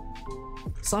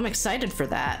 so I'm excited for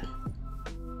that.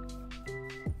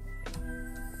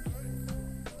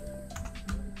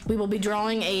 We will be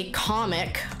drawing a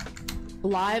comic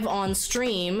live on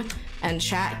stream, and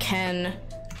chat can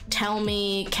tell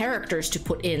me characters to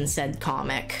put in said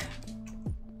comic.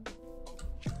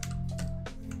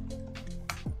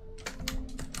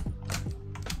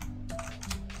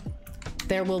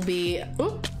 There will be,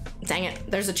 oop, dang it,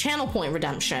 there's a channel point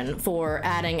redemption for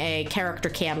adding a character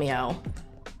cameo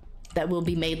that will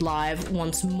be made live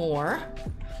once more.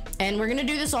 And we're gonna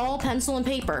do this all pencil and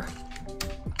paper.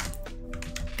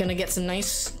 Gonna get some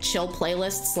nice chill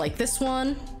playlists like this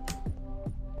one.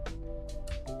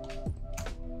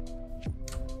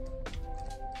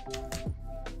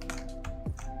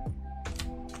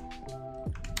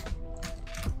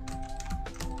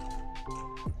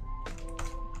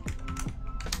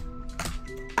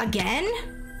 Again?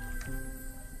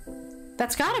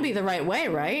 That's gotta be the right way,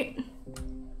 right?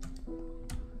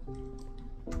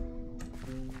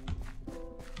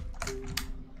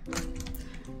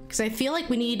 Because I feel like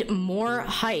we need more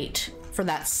height for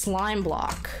that slime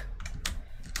block.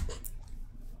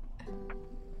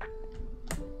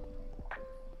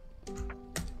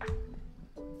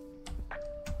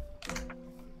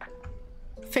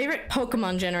 Favorite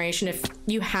Pokemon generation, if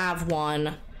you have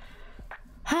one?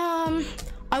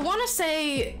 I want to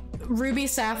say Ruby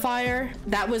Sapphire.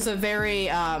 That was a very,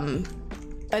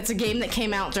 it's a game that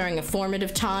came out during a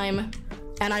formative time,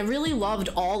 and I really loved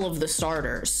all of the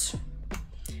starters.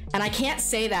 And I can't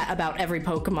say that about every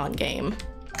Pokemon game.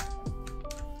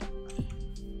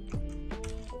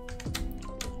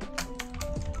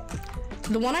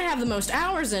 The one I have the most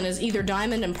hours in is either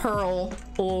Diamond and Pearl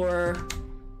or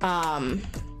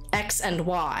X and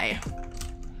Y.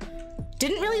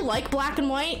 Didn't really like Black and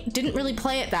White, didn't really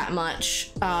play it that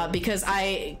much because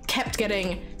I kept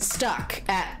getting stuck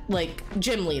at like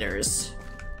gym leaders.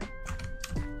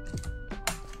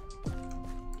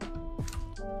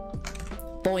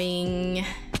 Boing.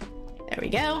 There we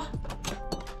go.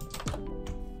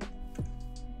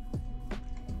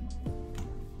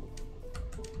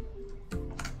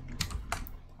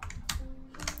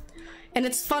 And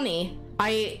it's funny,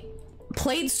 I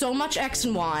played so much X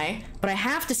and Y, but I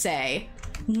have to say,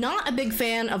 not a big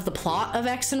fan of the plot of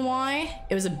X and Y.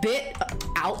 It was a bit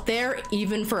out there,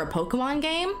 even for a Pokemon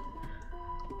game.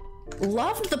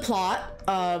 Loved the plot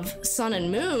of Sun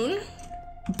and Moon,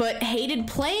 but hated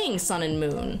playing Sun and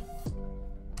Moon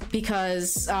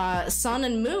because Sun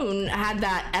and Moon had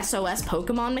that SOS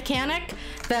Pokemon mechanic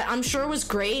that I'm sure was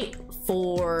great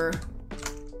for...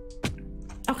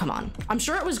 Oh, come on. I'm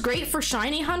sure it was great for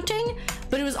shiny hunting,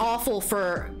 but it was awful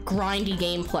for grindy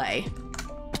gameplay.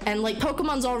 And like,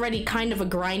 Pokemon's already kind of a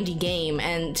grindy game,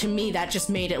 and to me that just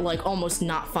made it like almost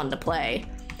not fun to play.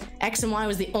 X and Y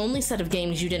was the only set of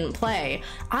games you didn't play.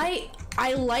 I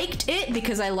liked it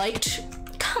because I liked...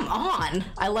 Come on!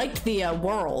 I liked the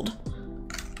world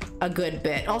a good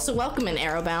bit. Also, welcome in,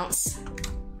 Arrow Bounce.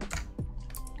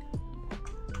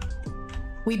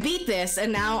 We beat this,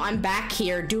 and now I'm back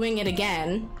here doing it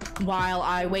again while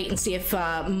I wait and see if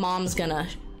Mom's gonna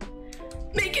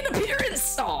make an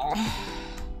appearance. Aw.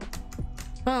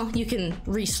 Well, you can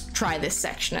retry this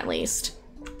section at least.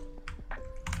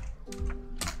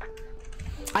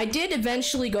 I did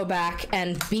eventually go back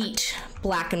and beat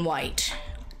Black and White.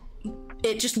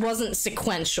 It just wasn't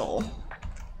sequential.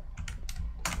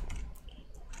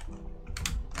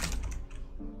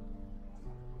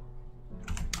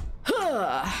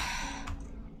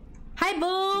 Hi,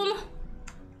 Boom!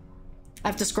 I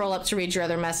have to scroll up to read your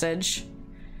other message.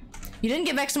 You didn't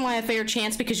give X and Y a fair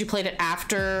chance because you played it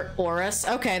after Oris.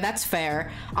 Okay, that's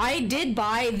fair. I did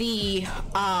buy the,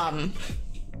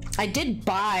 I did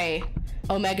buy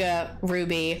Omega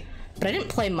Ruby, but I didn't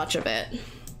play much of it.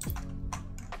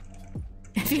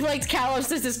 If you liked Kalos,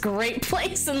 there's this great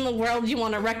place in the world you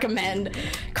want to recommend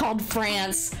called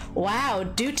France. Wow,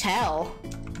 do tell.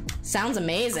 Sounds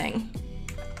amazing.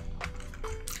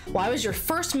 Why was your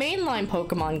first mainline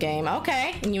Pokemon game?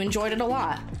 Okay, and you enjoyed it a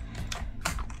lot.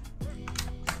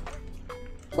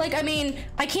 Like, I mean,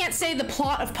 I can't say the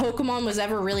plot of Pokemon was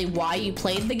ever really why you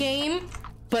played the game,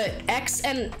 but X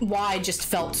and Y just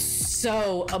felt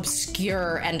so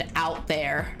obscure and out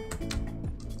there.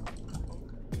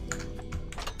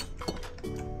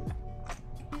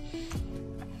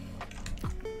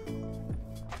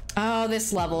 Oh,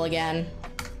 this level again.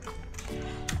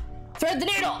 Thread the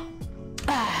needle!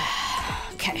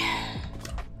 Okay.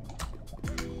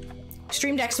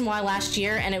 Streamed X and Y last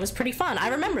year, and it was pretty fun. I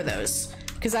remember those.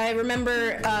 Because I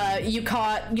remember you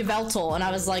caught Yveltal, and I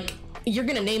was like, you're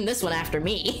gonna name this one after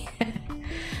me.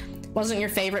 Wasn't your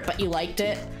favorite, but you liked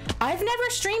it. I've never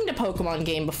streamed a Pokemon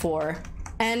game before,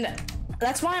 and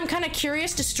that's why I'm kind of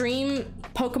curious to stream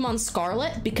Pokemon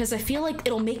Scarlet, because I feel like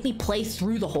it'll make me play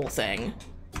through the whole thing.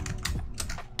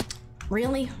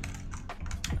 Really?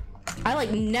 I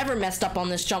like never messed up on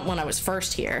this jump when I was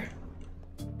first here.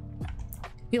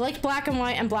 You liked Black and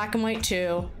White and Black and White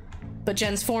 2, but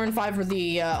Gens 4 and 5 were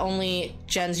the only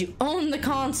gens you own the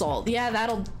console. Yeah,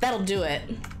 that'll do it.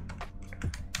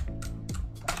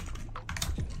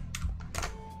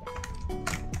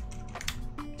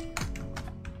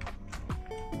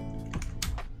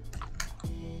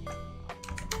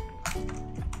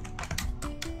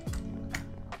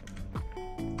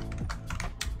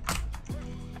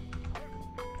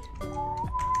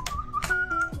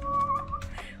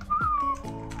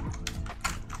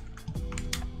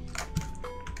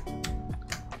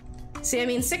 See, I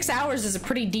mean, 6 hours is a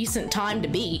pretty decent time to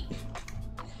beat.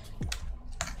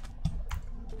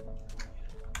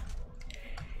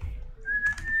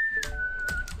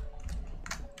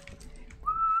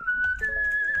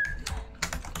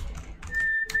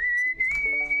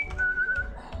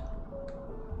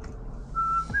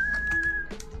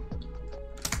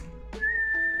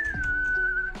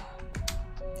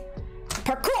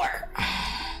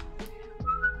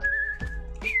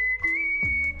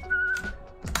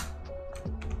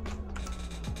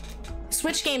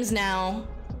 switch games now.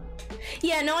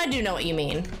 Yeah, no, I do know what you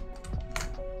mean.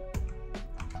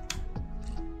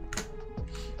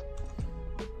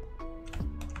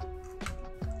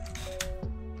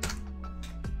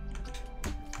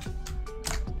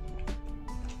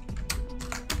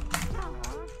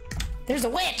 There's a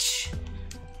witch!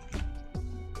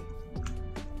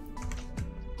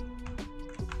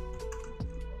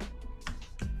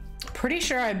 Pretty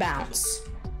sure I bounce.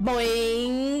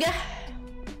 Boing!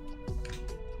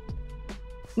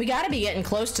 We gotta be getting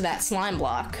close to that slime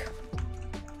block.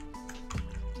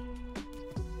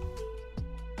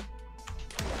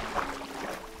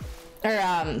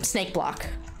 Or, snake block.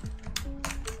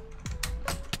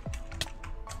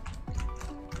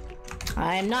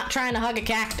 I'm not trying to hug a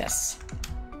cactus.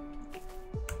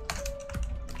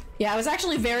 Yeah, I was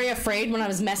actually very afraid when I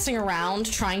was messing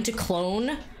around trying to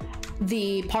clone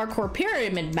the Parkour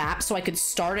Pyramid map so I could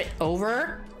start it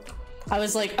over. I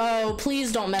was like, oh,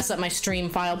 please don't mess up my stream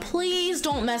file. Please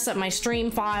don't mess up my stream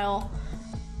file.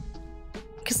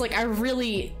 Because, like, I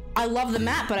love the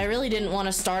map, but I really didn't want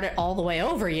to start it all the way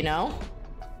over, you know?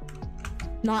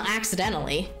 Not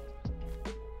accidentally.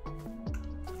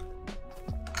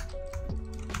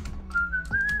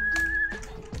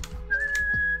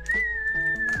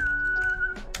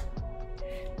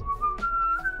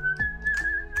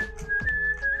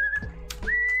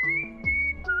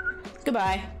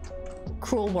 Goodbye,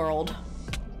 cruel world.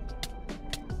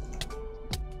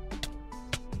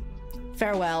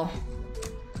 Farewell.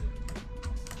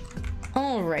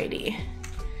 Alrighty.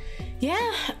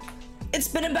 Yeah, it's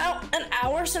been about an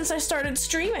hour since I started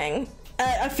streaming.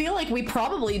 I feel like we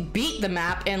probably beat the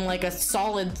map in like a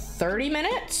solid 30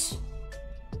 minutes.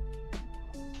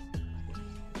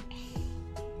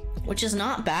 Which is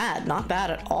not bad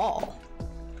at all.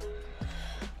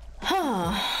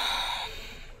 Huh.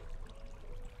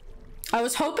 I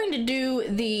was hoping to do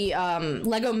the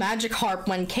Lego Magic Harp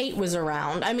when Kate was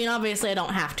around. I mean, obviously I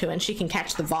don't have to, and she can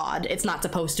catch the VOD. It's not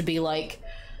supposed to be like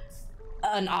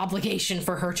an obligation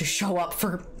for her to show up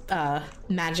for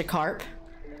Magic Harp.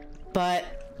 But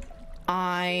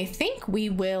I think we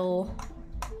will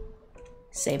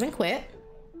save and quit.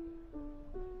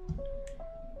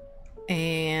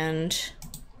 And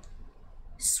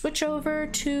switch over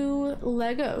to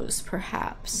Legos,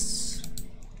 perhaps.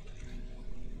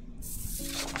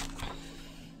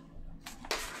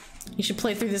 You should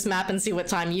play through this map and see what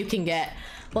time you can get.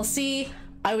 Well, see,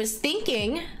 I was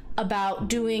thinking about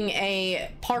doing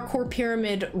a Parkour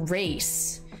Pyramid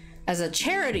race as a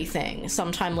charity thing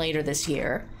sometime later this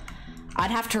year.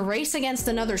 I'd have to race against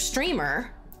another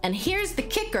streamer, and here's the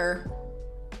kicker.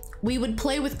 We would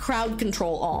play with crowd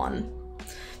control on.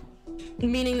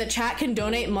 Meaning the chat can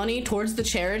donate money towards the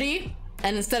charity,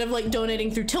 and instead of like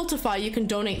donating through Tiltify, you can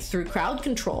donate through crowd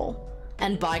control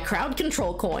and buy crowd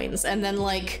control coins, and then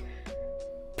like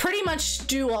pretty much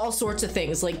do all sorts of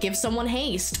things, like give someone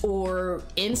haste or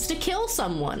insta-kill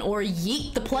someone or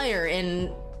yeet the player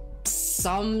in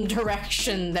some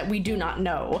direction that we do not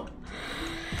know.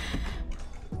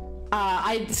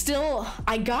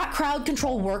 I got crowd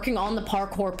control working on the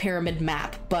Parkour Pyramid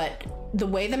map, but the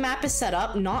way the map is set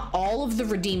up, not all of the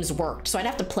redeems worked, so I'd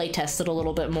have to play test it a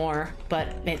little bit more, but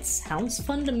it sounds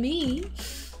fun to me.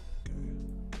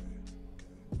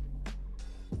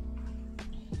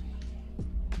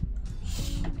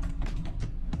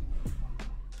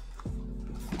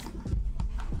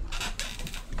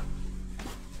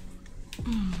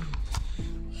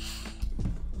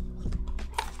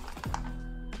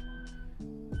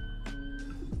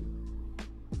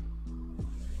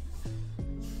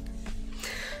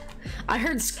 I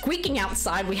heard squeaking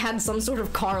outside. We had some sort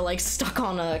of car like stuck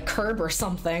on a curb or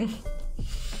something.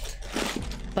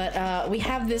 But we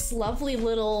have this lovely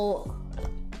little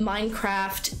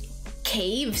Minecraft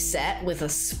cave set with a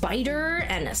spider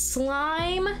and a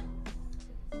slime.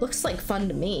 Looks like fun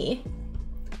to me.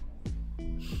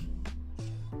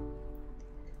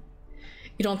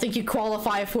 You don't think you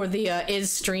qualify for the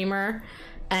is streamer,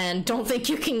 and don't think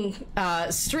you can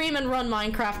stream and run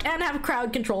Minecraft and have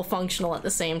crowd control functional at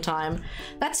the same time.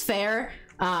 That's fair.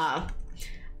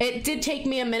 It did take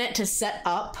me a minute to set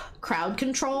up crowd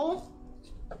control.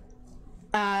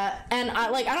 And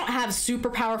I don't have super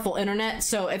powerful internet,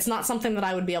 so it's not something that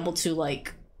I would be able to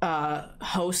like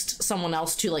host someone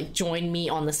else to like join me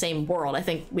on the same world. I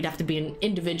think we'd have to be in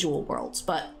individual worlds,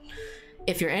 but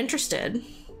if you're interested,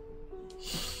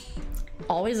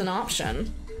 always an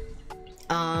option.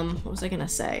 What was I gonna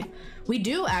say? We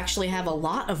do actually have a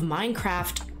lot of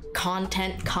Minecraft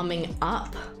content coming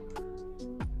up.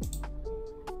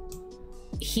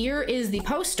 Here is the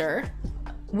poster.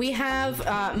 We have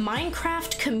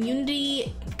Minecraft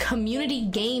community Community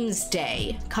Games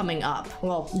Day coming up.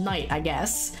 Well, night, I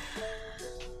guess.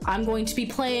 I'm going to be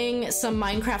playing some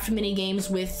Minecraft mini games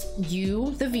with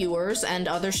you, the viewers, and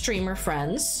other streamer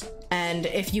friends. And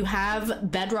if you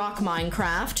have Bedrock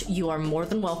Minecraft, you are more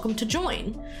than welcome to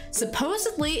join.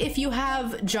 Supposedly, if you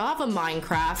have Java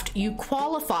Minecraft, you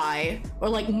qualify, or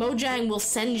like Mojang will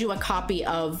send you a copy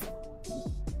of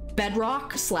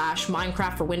Bedrock /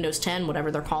 Minecraft for Windows 10, whatever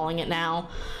they're calling it now.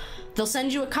 They'll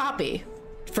send you a copy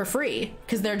for free,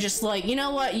 because they're just like, you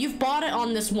know what, you've bought it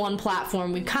on this one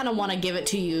platform, we kind of want to give it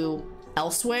to you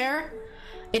elsewhere.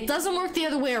 It doesn't work the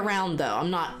other way around though,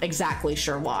 I'm not exactly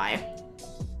sure why.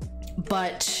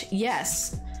 But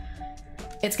yes,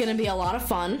 it's gonna be a lot of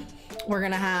fun.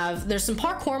 There's some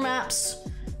parkour maps,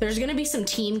 there's gonna be some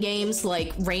team games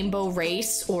like Rainbow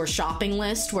Race or Shopping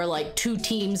List, where like 2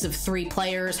 teams of 3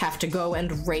 players have to go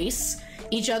and race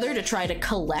each other to try to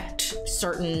collect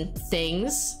certain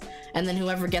things, and then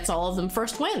whoever gets all of them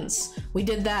first wins. We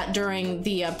did that during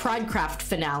the Pridecraft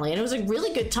finale, and it was a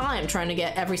really good time trying to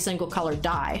get every single colored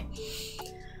die.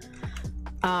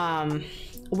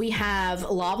 We have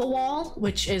Lava Wall,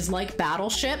 which is like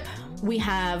Battleship. We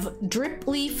have Drip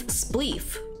Leaf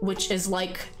Spleef, which is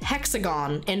like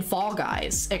Hexagon in Fall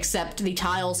Guys, except the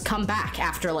tiles come back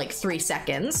after like 3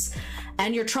 seconds,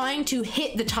 and you're trying to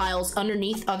hit the tiles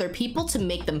underneath other people to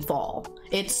make them fall.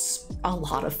 It's a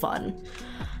lot of fun.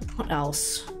 What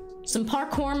else? Some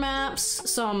parkour maps,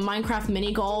 some Minecraft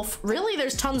mini golf. Really,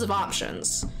 there's tons of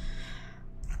options.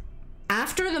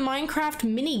 After the Minecraft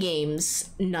mini games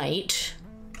night,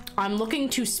 I'm looking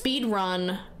to speed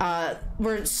run.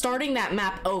 We're starting that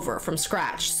map over from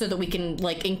scratch so that we can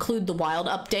like include the wild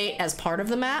update as part of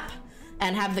the map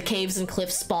and have the caves and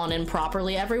cliffs spawn in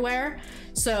properly everywhere.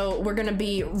 So we're gonna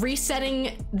be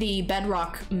resetting the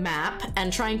Bedrock map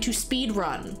and trying to speed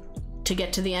run to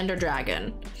get to the Ender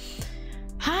Dragon.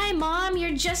 Hi Mom,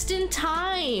 you're just in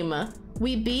time.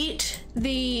 We beat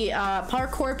the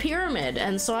Parkour Pyramid,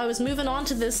 and so I was moving on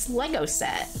to this Lego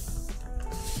set.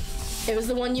 It was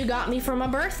the one you got me for my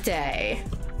birthday.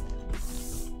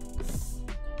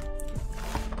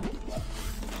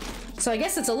 So I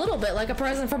guess it's a little bit like a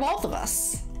present for both of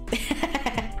us.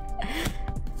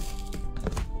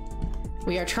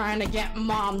 We are trying to get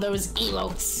Mom those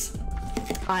emotes.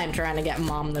 I'm trying to get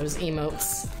Mom those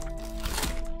emotes.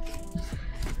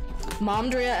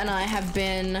 Momdria and I have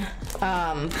been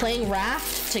playing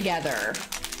Raft together,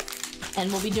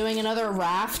 and we'll be doing another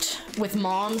Raft with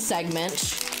Mom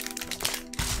segment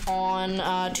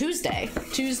on Tuesday.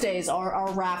 Tuesdays are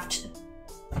our Raft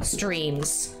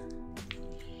streams.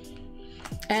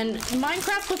 And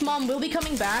Minecraft with Mom will be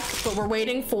coming back, but we're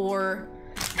waiting for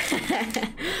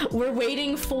we're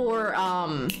waiting for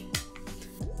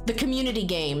the community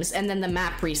games and then the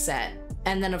map reset.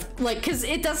 And then like, cause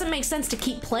it doesn't make sense to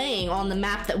keep playing on the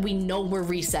map that we know we're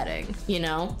resetting, you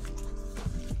know?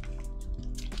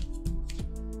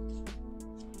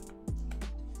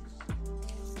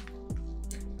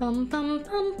 Bum, bum,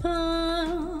 bum,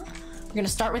 bum. We're gonna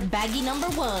start with baggie number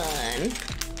 1.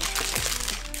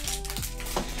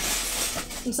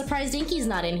 I'm surprised Inky's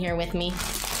not in here with me.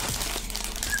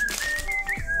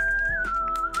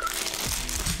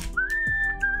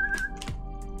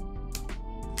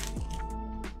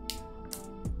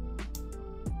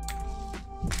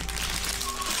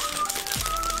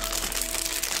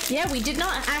 Yeah, we did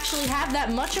not actually have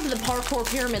that much of the Parkour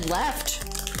Pyramid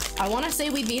left. I want to say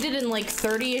we beat it in like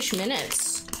 30-ish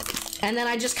minutes. And then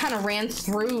I just kind of ran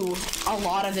through a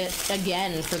lot of it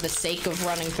again for the sake of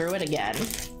running through it again.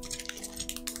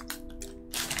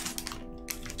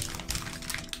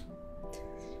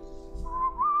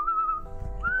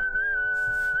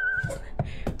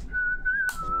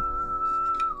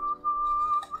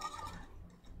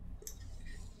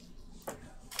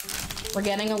 We're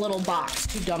getting a little box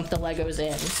to dump the Legos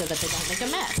in so that they don't make a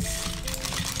mess.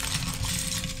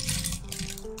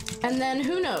 And then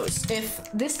who knows, if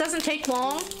this doesn't take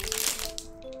long,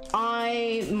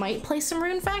 I might play some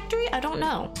Rune Factory? I don't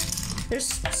know. There's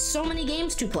so many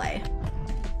games to play.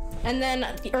 And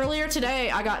then earlier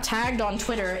today, I got tagged on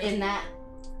Twitter in that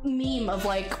meme of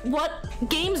like, what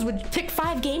games would pick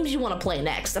 5 games you want to play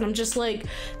next? And I'm just like,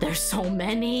 there's so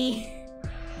many.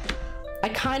 I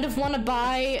kind of want to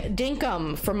buy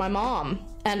Dinkum for my mom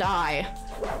and I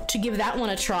to give that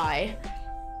one a try.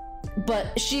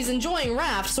 But she's enjoying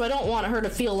Raft, so I don't want her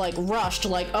to feel like rushed,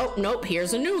 like, oh, nope,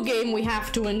 here's a new game we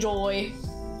have to enjoy.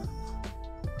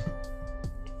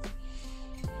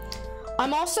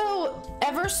 I'm also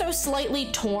ever so slightly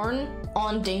torn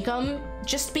on Dinkum,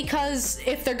 just because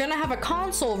if they're gonna have a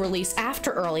console release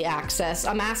after early access,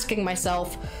 I'm asking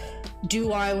myself,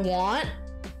 do I want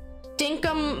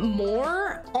dinkum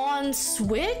more on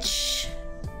Switch?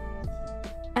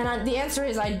 And the answer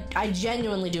is I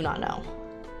genuinely do not know.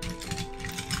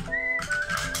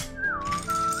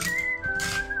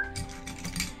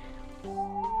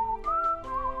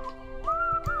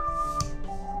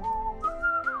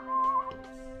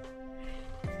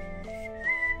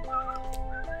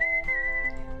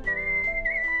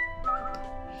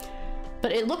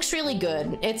 But it looks really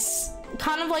good. It's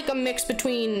kind of like a mix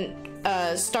between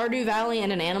Stardew Valley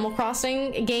and an Animal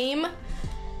Crossing game.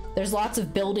 There's lots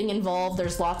of building involved.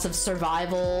 There's lots of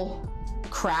survival,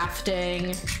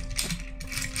 crafting,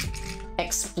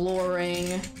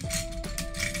 exploring,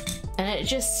 and it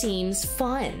just seems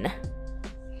fun.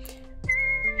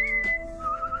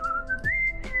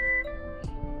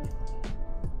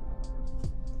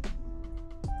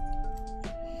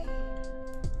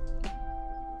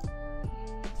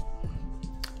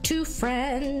 Two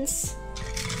friends.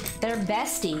 They're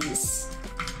besties.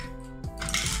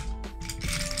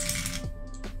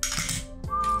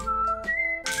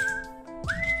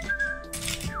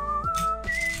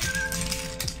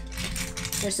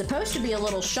 There's supposed to be a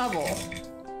little shovel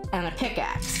and a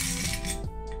pickaxe.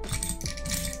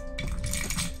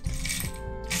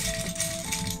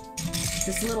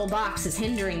 This little box is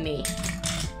hindering me.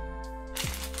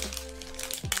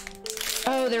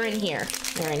 Oh, they're in here.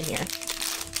 They're in here.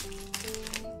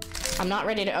 I'm not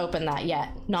ready to open that yet.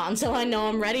 Not until I know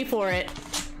I'm ready for it.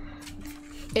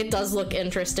 It does look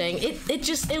interesting.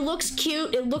 It looks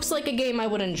cute. It looks like a game I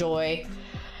would enjoy.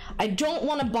 I don't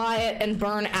want to buy it and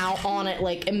burn out on it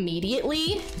like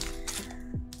immediately.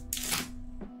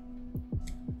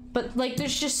 But like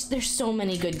there's so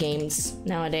many good games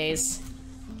nowadays.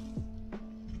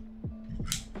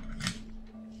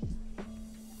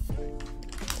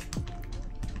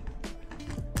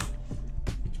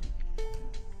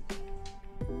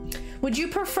 Would you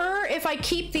prefer if I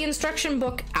keep the instruction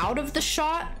book out of the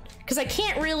shot? Because I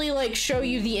can't really like show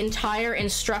you the entire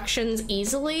instructions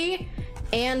easily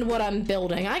and what I'm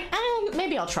building.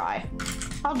 Maybe I'll try.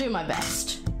 I'll do my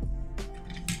best.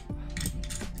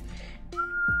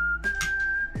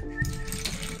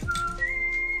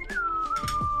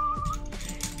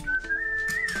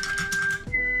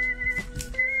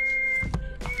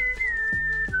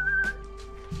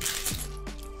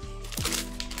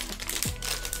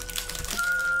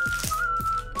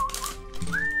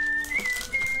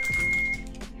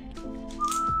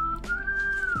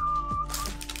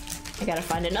 I gotta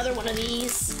find another one of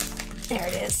these. There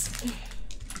it is.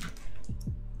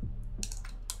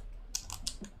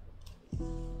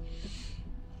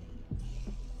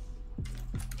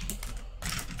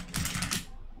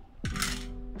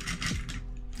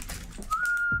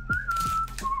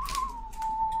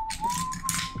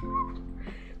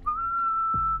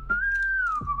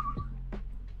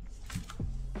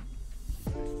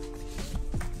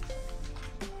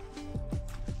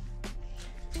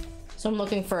 So I'm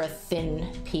looking for a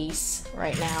thin piece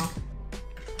right now.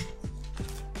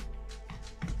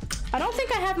 I don't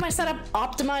think I have my setup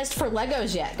optimized for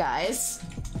Legos yet, guys.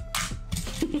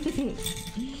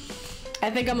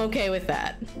 I think I'm okay with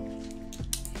that.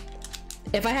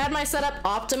 If I had my setup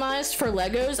optimized for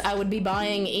Legos, I would be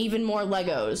buying even more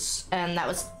Legos, and that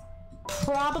was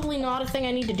probably not a thing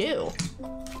I need to do.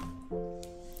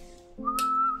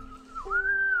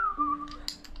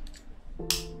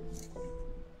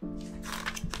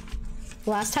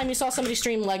 Last time you saw somebody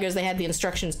stream Legos, they had the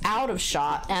instructions out of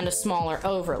shot and a smaller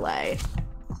overlay.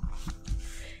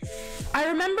 I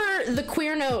remember the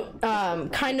Queer Note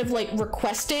kind of like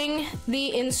requesting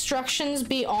the instructions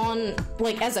be on,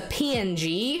 like, as a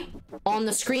PNG on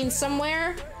the screen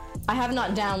somewhere. I have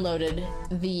not downloaded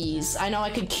these. I know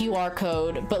I could QR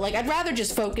code, but like I'd rather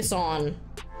just focus on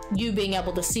you being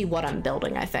able to see what I'm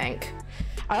building, I think.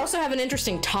 I also have an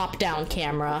interesting top-down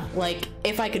camera. Like,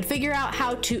 if I could figure out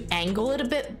how to angle it a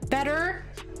bit better,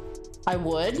 I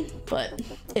would, but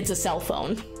it's a cell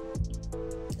phone.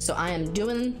 So I am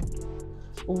doing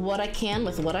what I can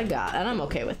with what I got, and I'm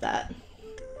okay with that.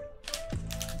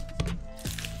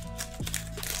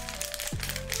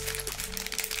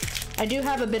 I do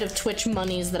have a bit of Twitch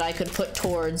monies that I could put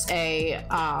towards a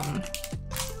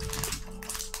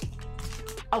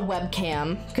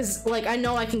webcam, because, like, I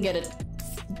know I can get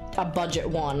a budget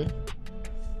one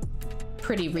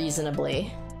pretty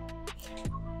reasonably.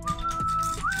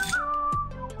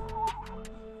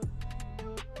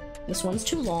 This one's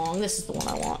too long. This is the one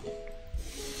I want.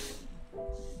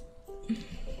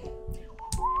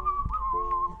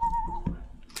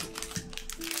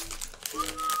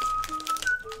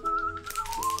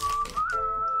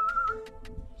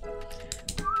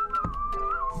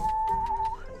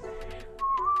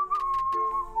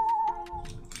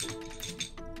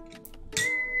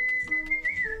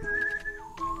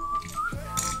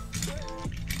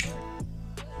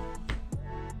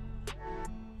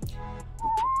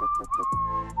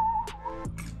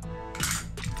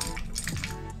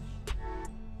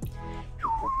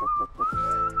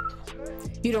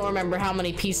 You don't remember how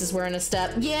many pieces were in a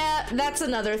step. Yeah, that's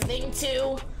another thing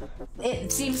too.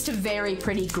 It seems to vary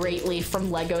pretty greatly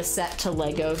from Lego set to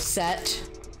Lego set.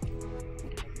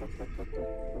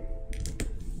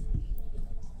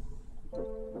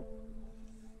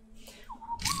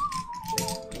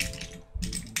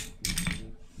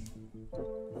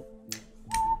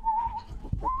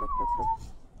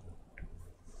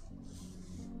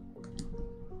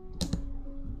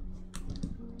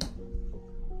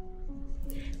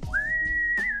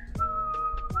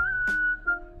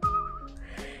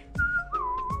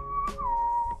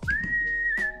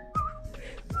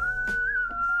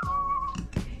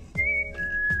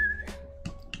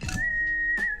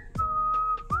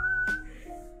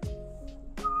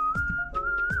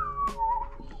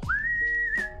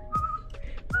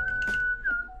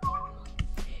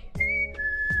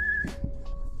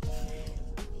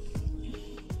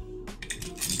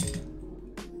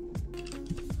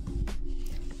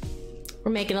 We're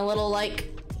making a little, like,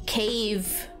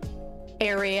 cave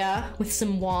area with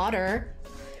some water.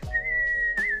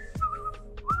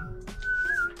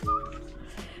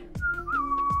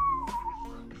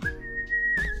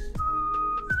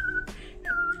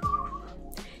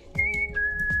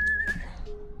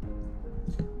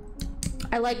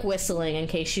 I like whistling in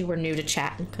case you were new to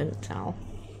chat and couldn't tell.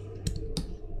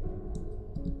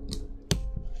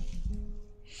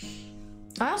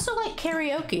 I also like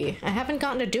karaoke. I haven't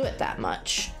gotten to do it that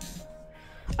much.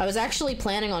 I was actually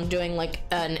planning on doing like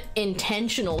an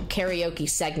intentional karaoke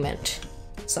segment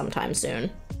sometime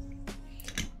soon.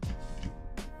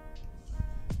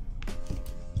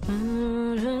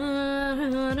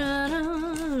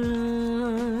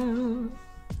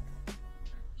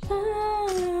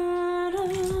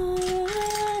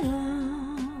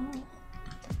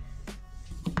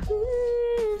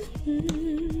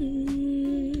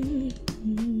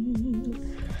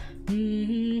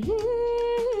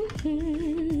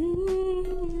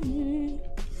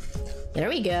 There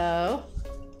we go.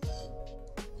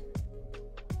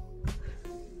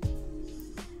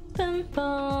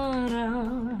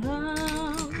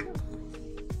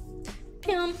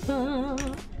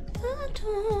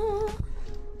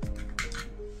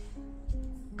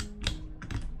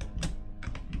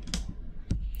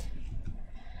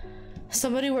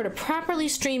 Somebody were to properly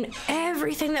stream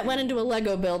everything that went into a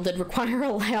Lego build, they'd require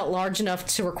a layout large enough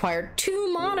to require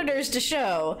 2 monitors to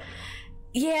show.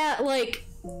 Yeah, like,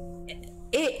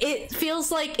 it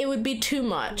feels like it would be too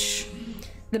much.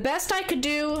 The best I could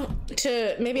do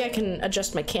to, maybe I can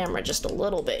adjust my camera just a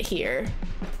little bit here.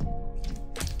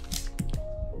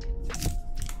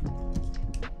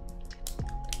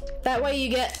 That way you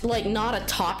get, like, not a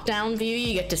top-down view,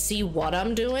 you get to see what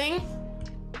I'm doing.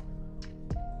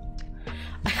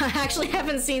 I actually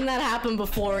haven't seen that happen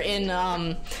before in,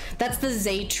 that's the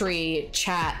E03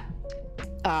 chat,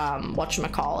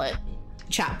 whatchamacallit,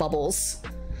 chat bubbles.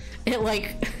 It,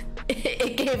 like,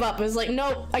 it gave up. It was like,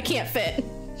 nope, I can't fit.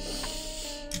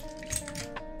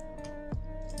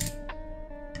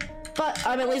 But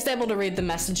I'm at least able to read the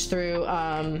message through.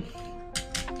 I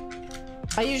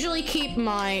usually keep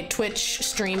my Twitch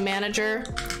stream manager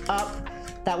up.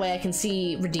 That way I can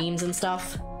see redeems and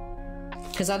stuff.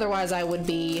 Because otherwise I would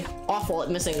be awful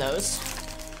at missing those.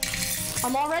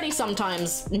 I'm already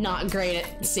sometimes not great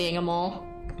at seeing them all.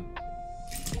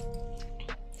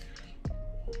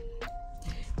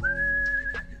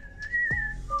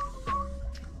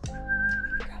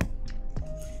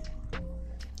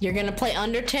 You're gonna play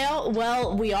Undertale?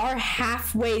 Well, we are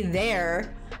halfway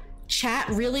there. Chat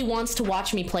really wants to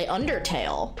watch me play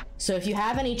Undertale. So if you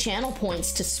have any channel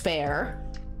points to spare.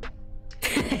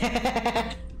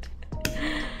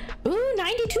 Ooh,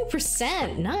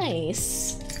 92%,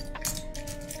 nice.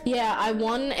 Yeah, I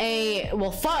won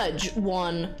well, Fudge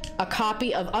won a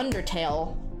copy of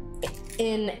Undertale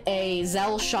in a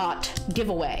Zellshot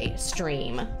giveaway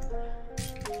stream.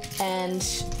 And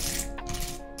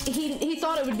he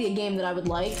thought it would be a game that I would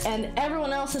like, and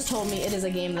everyone else has told me it is a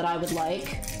game that I would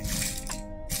like.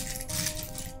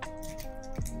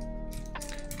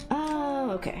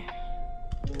 Oh, okay.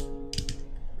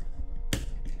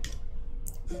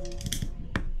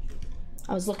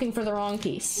 I was looking for the wrong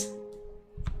piece.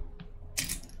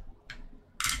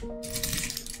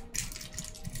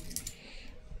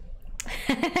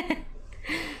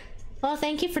 Well,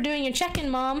 thank you for doing your check-in,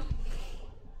 Mom.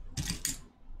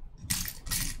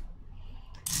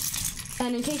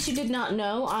 And in case you did not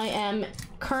know, I am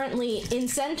currently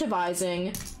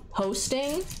incentivizing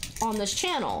hosting on this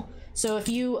channel. So if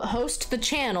you host the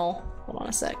channel, hold on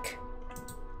a sec.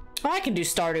 Oh, I can do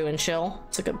Stardew and Chill.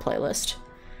 It's a good playlist.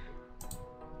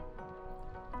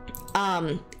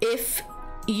 If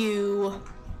you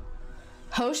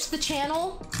host the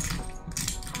channel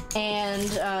and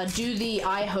do the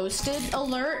I hosted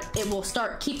alert, it will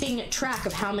start keeping track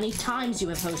of how many times you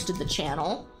have hosted the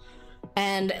channel.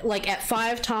 And like at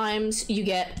 5 times, you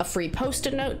get a free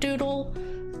post-it note doodle.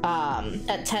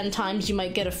 At 10 times, you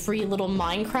might get a free little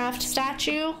Minecraft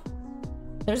statue.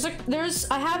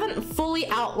 I haven't fully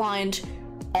outlined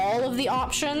all of the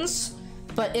options,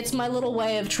 but it's my little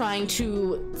way of trying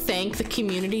to thank the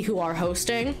community who are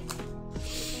hosting.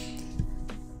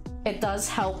 It does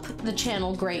help the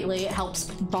channel greatly. It helps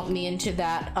bump me into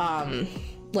that,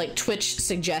 like Twitch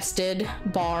suggested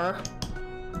bar.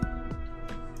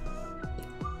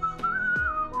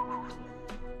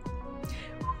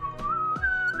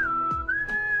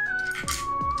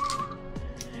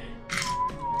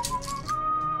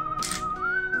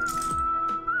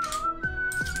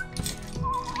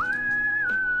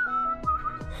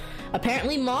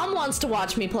 Apparently Mom wants to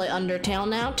watch me play Undertale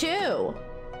now too.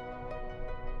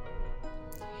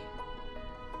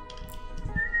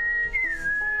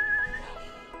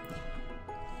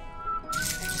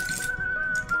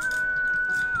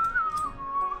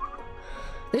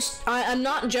 I'm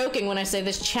not joking when I say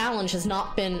this challenge has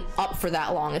not been up for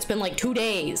that long. It's been like 2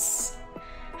 days.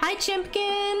 Hi,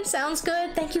 Chimpkin. Sounds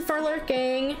good. Thank you for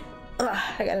lurking. Ugh,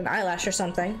 I got an eyelash or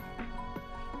something.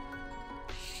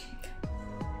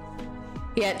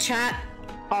 Yeah, chat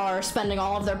are spending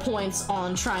all of their points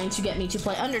on trying to get me to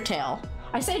play Undertale.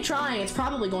 I say trying, it's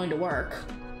probably going to work.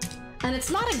 And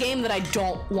it's not a game that I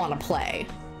don't want to play.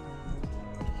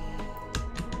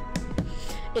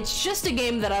 It's just a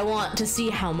game that I want to see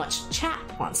how much chat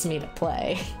wants me to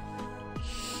play.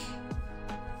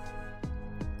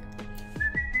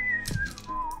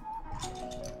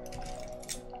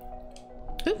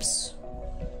 Oops.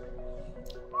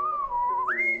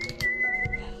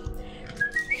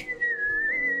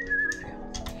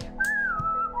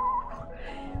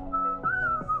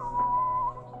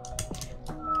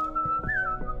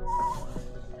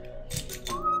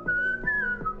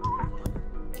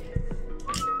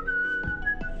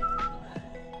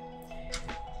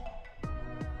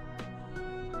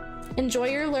 Enjoy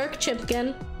your lurk,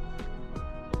 Chimpkin.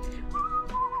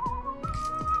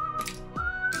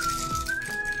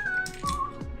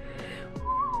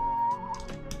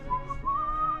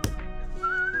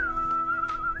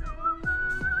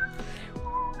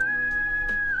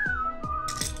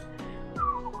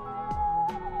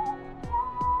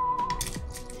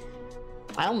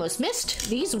 I almost missed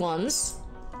these ones.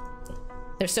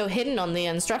 They're so hidden on the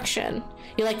instruction.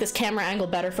 You like this camera angle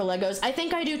better for Legos? I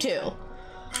think I do too.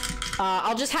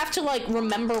 I'll just have to like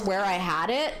remember where I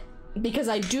had it, because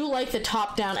I do like the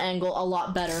top-down angle a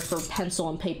lot better for pencil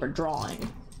and paper drawing.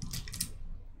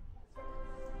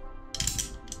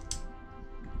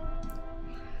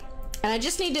 And I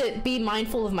just need to be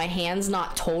mindful of my hands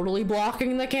not totally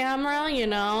blocking the camera, you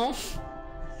know?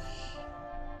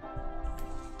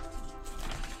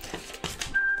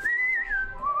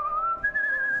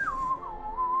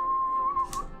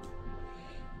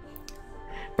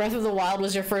 Breath of the Wild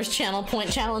was your first channel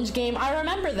point challenge game. I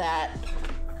remember that.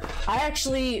 I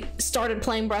actually started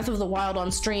playing Breath of the Wild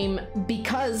on stream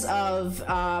because of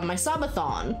my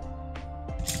subathon.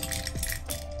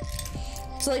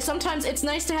 So like sometimes it's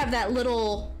nice to have that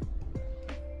little,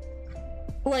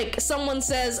 like someone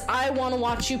says, I want to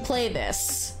watch you play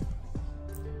this,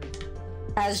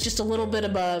 as just a little bit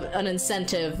of an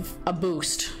incentive, a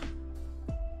boost.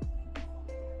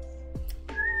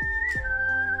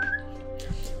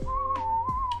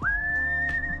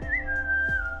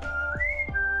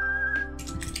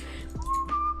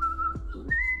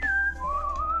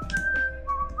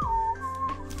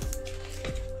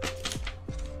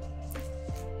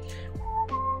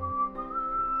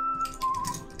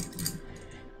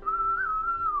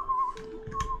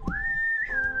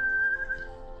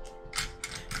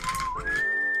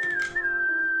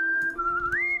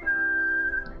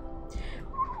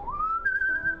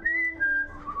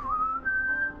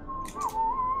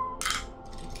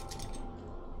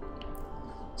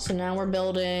 So now we're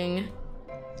building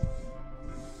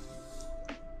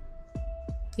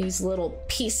these little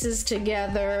pieces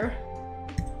together.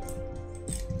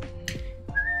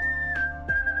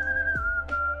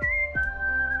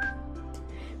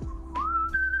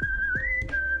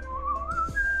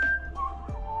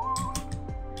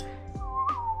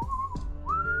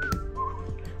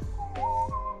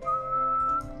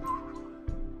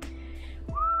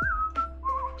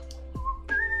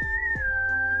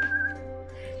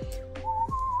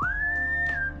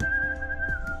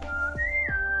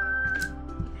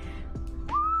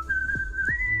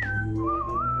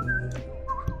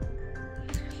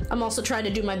 I'm also trying to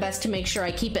do my best to make sure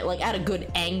I keep it like at a good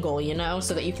angle, you know,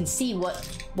 so that you can see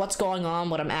what's going on,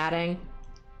 what I'm adding.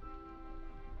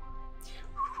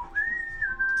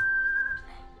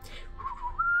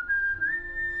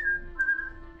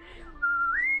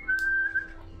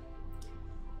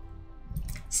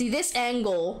 See, this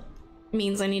angle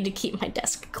means I need to keep my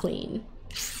desk clean.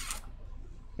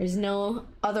 There's no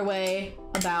other way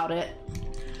about it.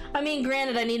 I mean,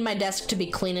 granted, I need my desk to be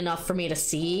clean enough for me to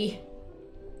see,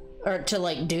 or to,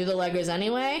 like, do the Legos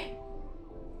anyway.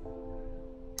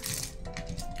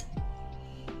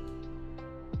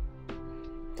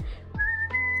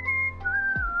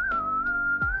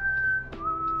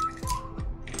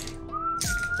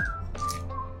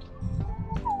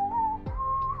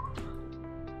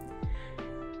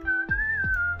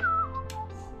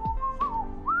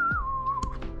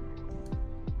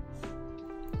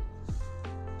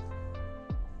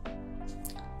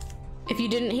 If you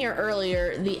didn't hear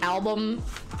earlier, the album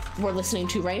we're listening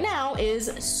to right now is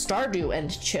Stardew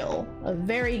and Chill, a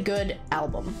very good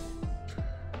album.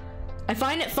 I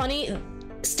find it funny,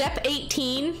 step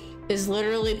 18 is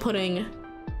literally putting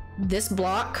this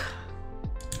block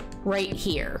right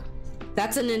here.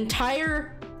 That's an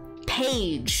entire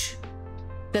page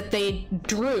that they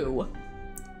drew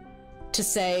to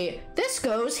say, this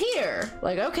goes here.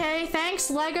 Like, okay, thanks,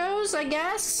 Legos, I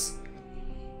guess.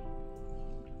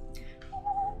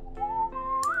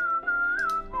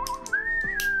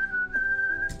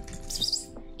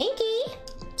 Inky!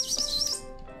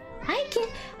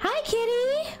 Hi,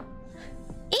 kitty!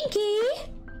 Inky!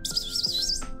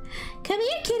 Come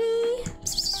here, kitty!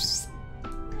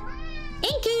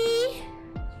 Inky!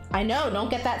 I know, don't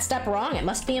get that step wrong. It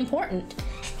must be important.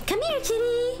 Come here,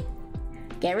 kitty!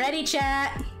 Get ready,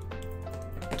 chat.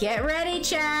 Get ready,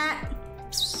 chat.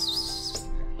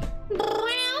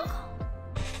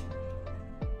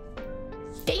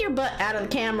 Get your butt out of the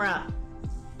camera.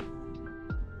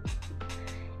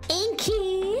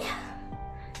 Inky!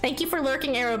 Thank you for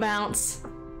lurking, Arrow Bounce.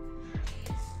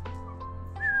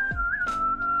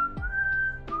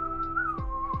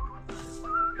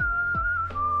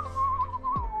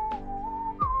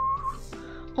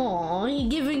 Aw, you're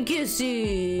giving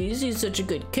kisses. He's such a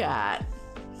good cat.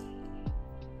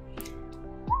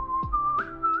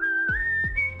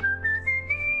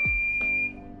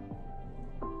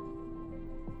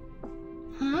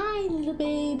 Hi, little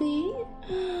baby.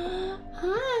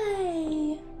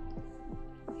 Hi.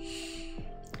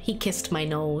 He kissed my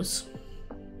nose.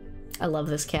 I love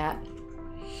this cat.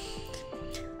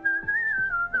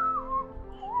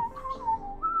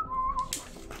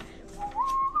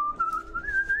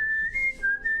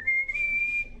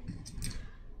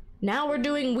 Now we're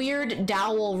doing weird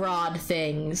dowel rod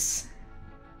things.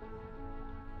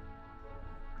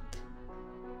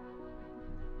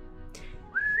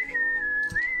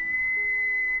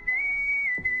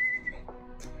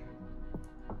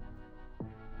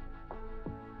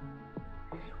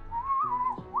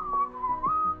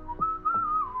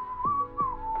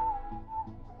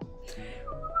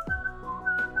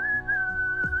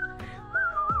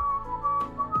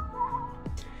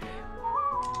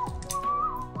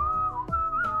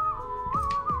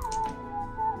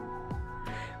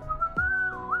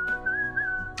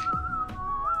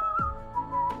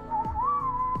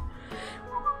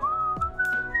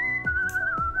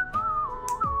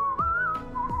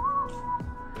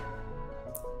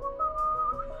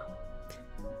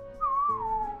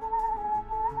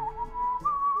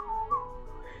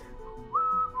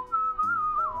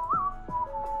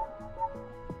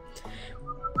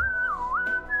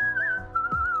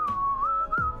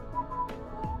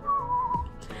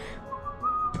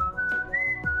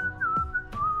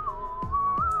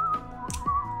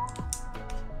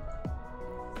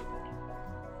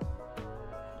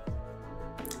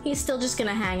 He's still just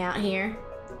gonna hang out here.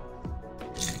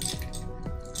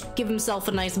 Give himself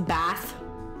a nice bath.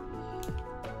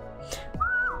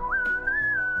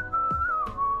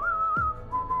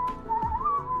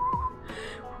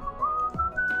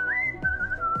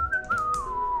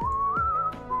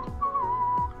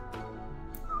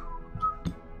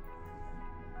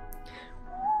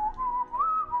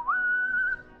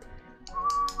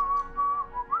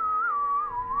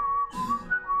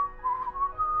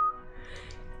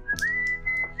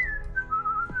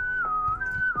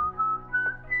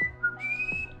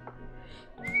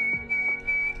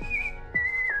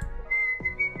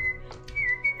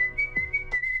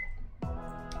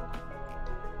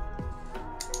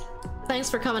 Thanks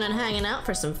for coming and hanging out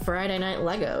for some Friday night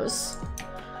Legos.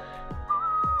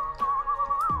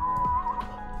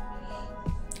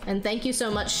 And thank you so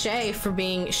much, Shay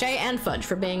and Fudge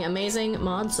for being amazing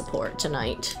mod support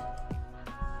tonight.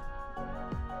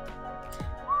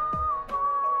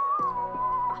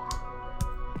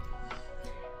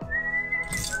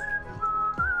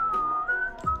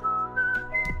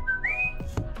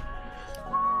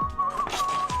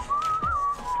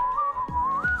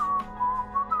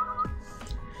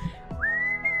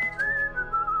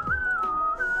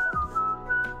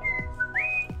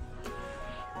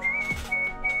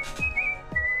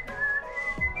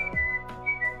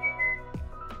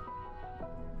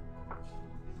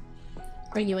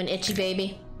 Are you an itchy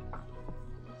baby?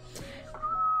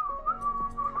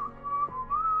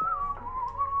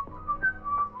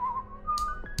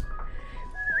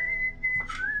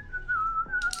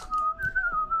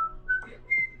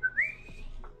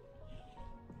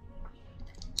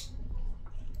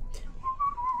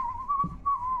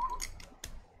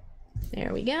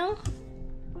 There we go.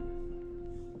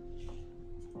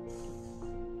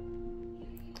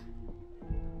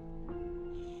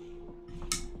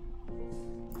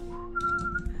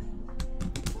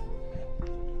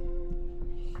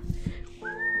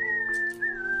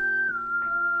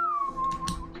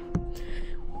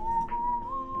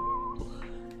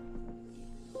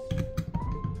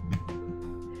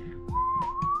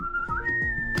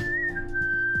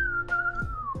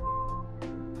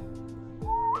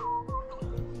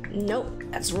 Nope,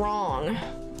 that's wrong.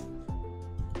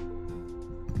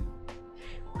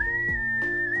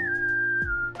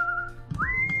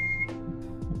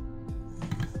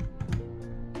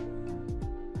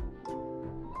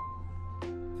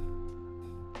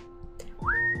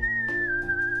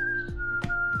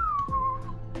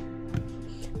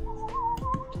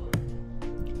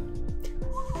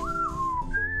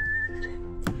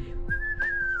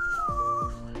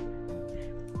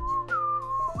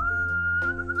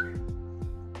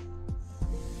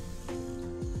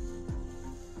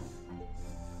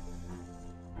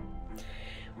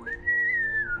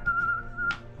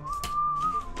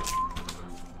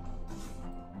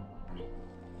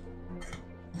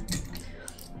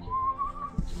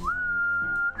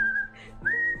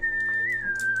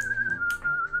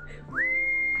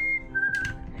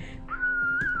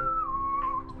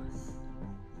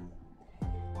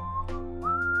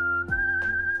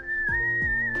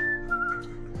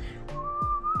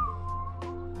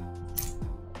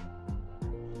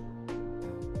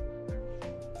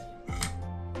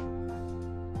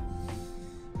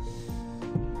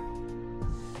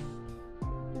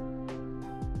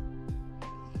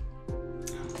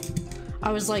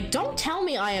 I was like, don't tell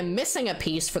me I am missing a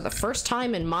piece for the first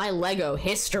time in my Lego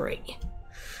history.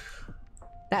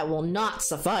 That will not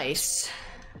suffice.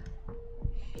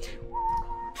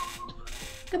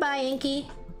 Goodbye, Inky.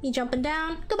 You jumping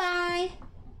down? Goodbye.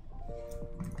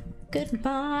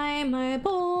 Goodbye, my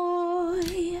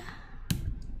boy.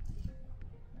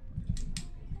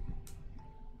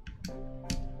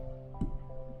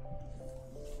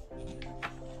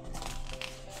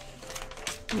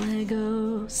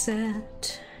 Lego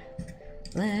set,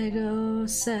 Lego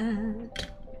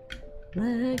set,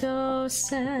 Lego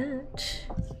set,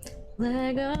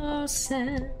 Lego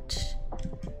set.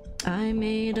 I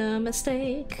made a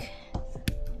mistake.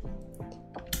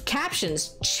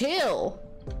 Captions, chill.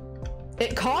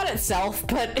 It caught itself,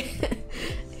 but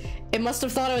it must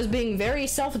have thought I was being very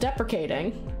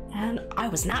self-deprecating, and I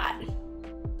was not.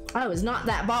 I was not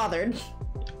that bothered.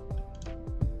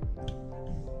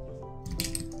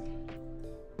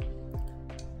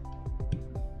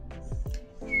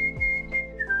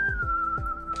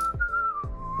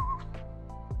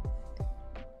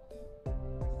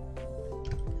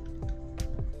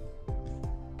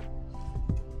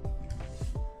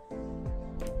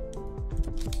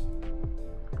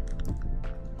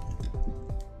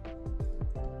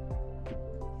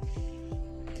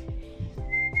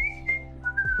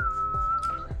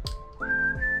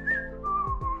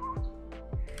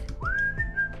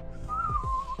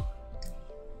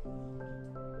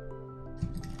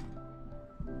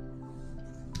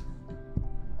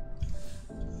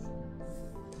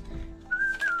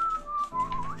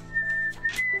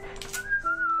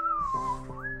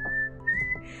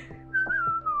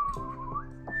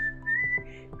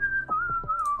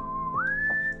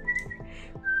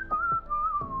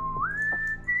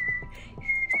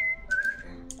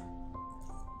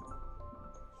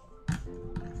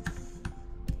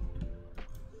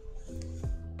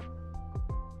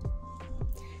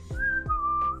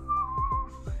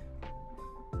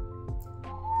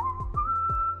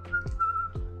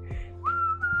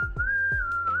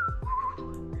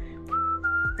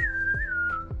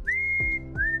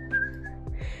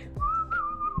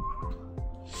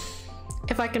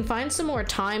 if I can find some more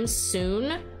time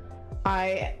soon,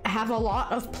 I have a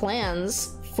lot of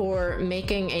plans for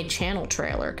making a channel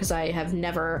trailer because I have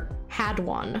never had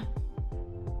one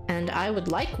and I would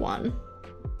like one.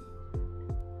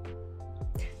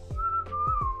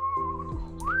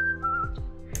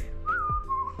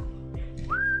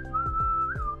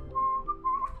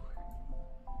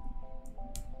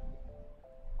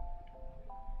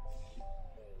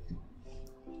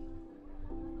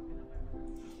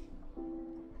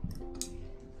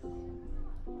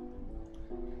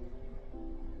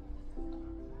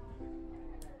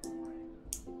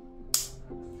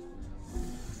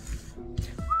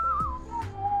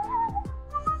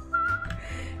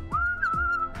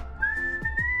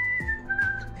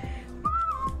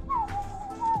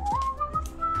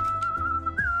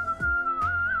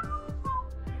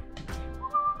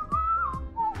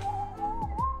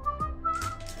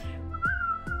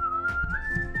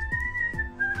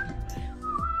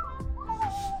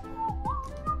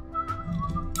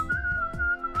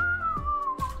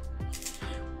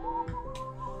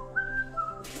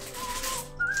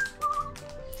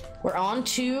 We're on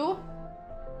to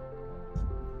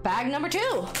bag number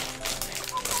 2.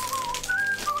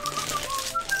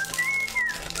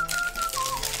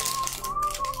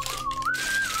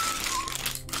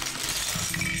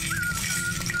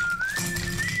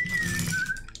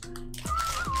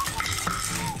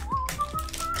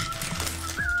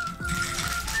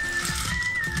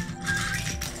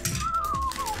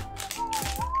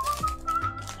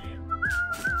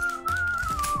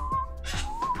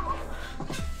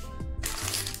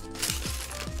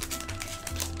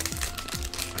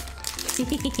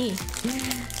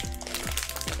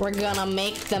 We're gonna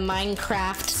make the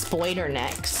Minecraft spider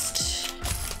next.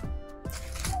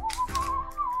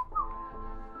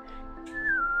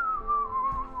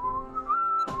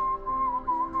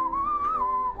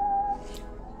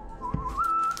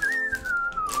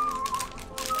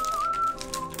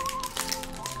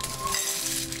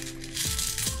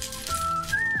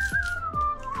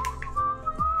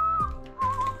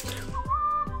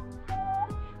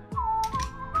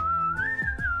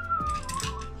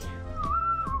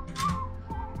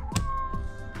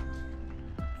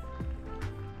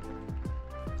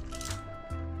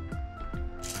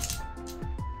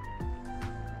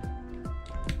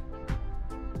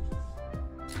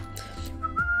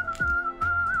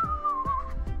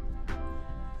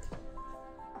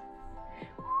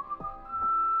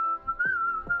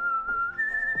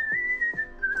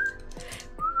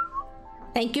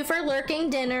 Thank you for lurking,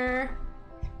 dinner.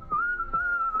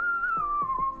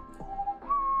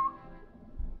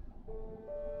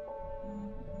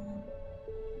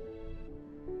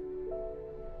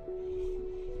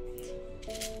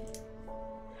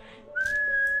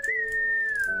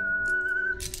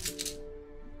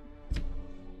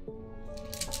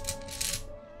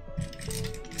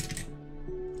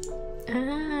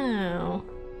 Oh.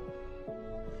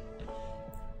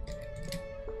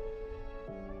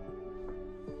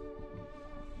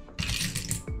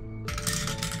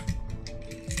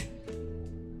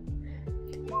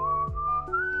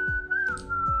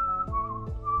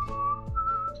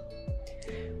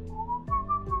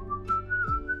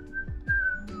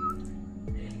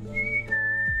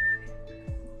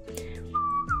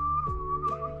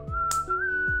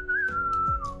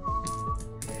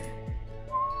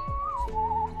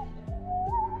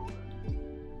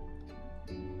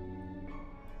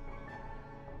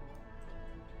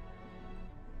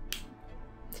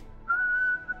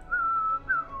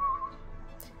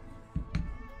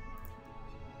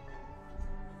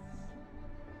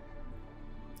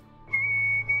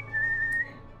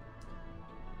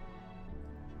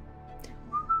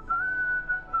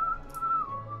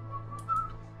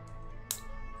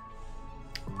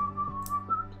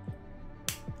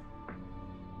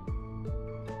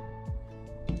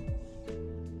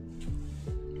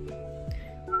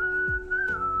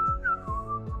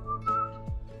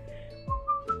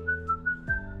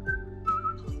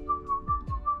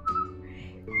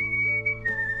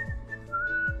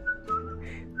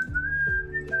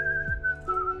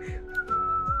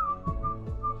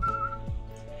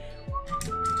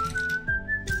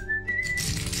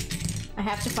 I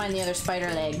have to find the other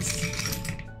spider legs.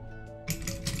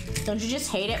 Don't you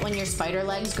just hate it when your spider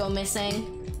legs go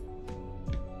missing?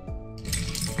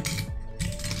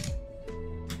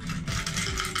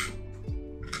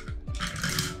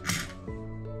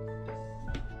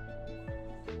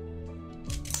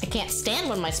 I can't stand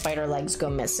when my spider legs go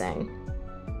missing.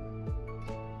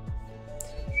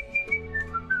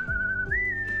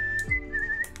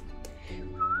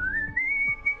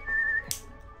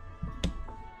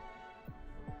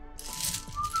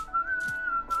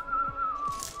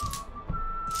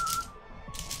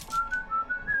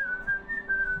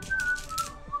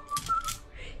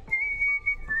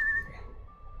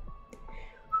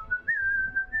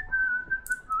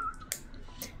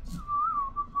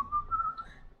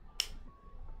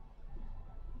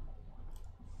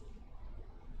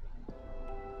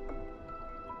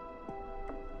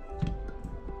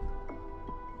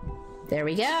 There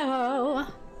we go.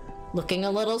 Looking a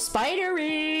little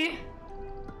spidery.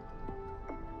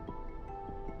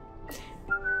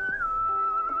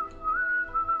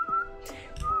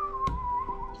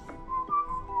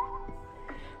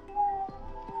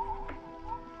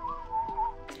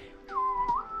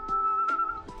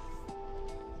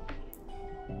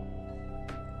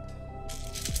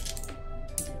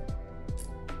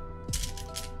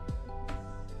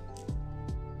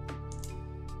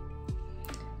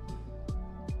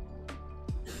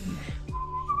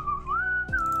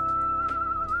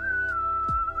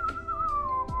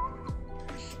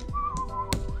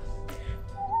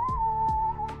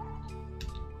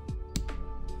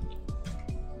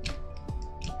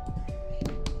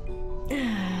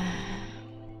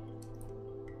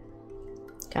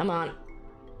 Come on.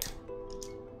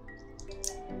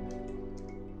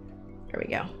 There we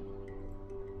go.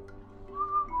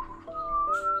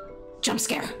 Jump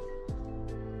scare.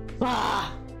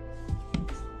 Ah!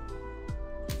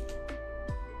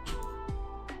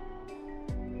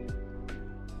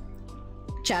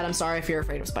 Chad, I'm sorry if you're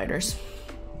afraid of spiders.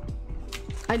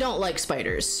 I don't like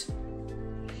spiders.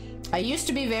 I used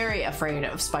to be very afraid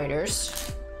of spiders.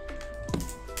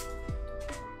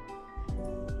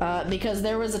 Because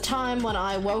there was a time when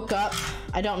I woke up,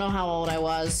 I don't know how old I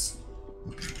was,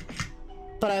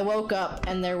 but I woke up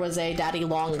and there was a daddy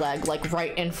long leg like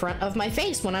right in front of my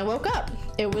face when I woke up.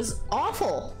 It was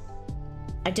awful.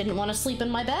 I didn't want to sleep in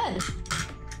my bed.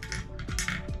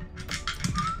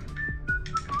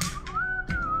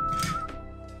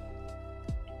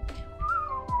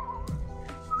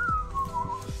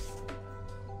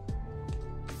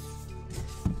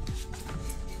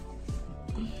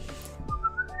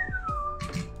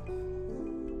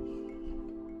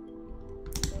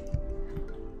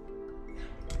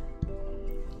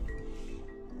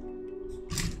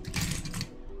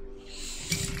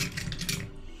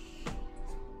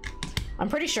 I'm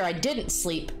pretty sure I didn't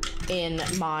sleep in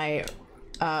my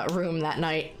room that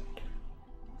night.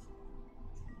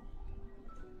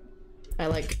 I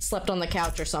like slept on the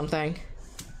couch or something.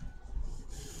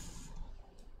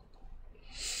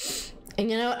 And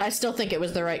you know what? I still think it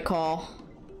was the right call.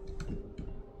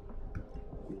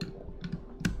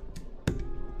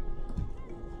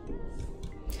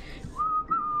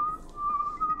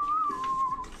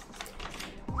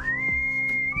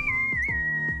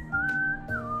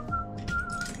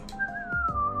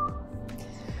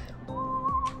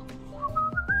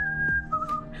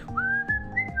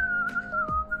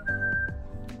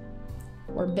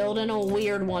 We're building a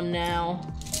weird one now.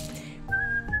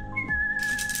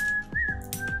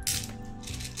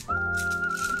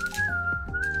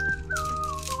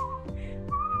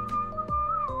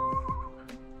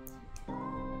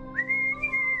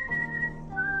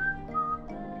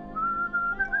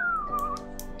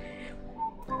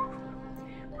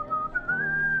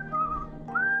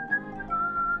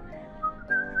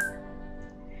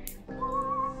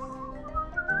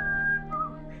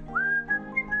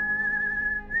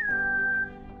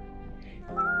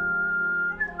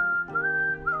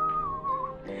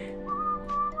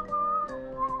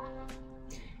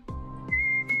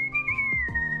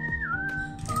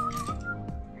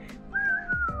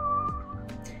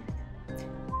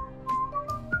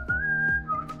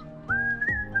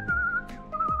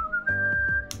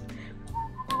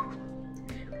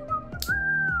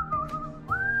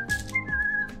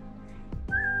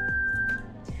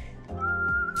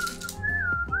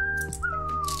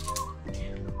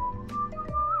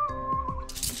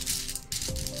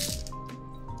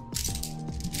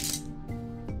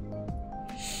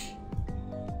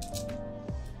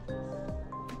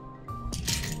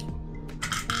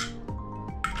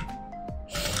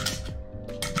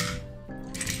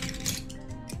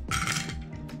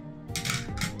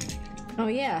 Oh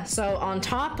yeah, so on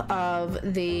top of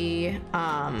the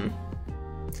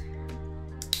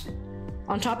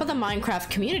Minecraft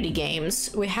community games,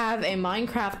 we have a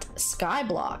Minecraft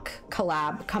Skyblock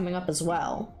collab coming up as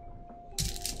well.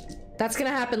 That's gonna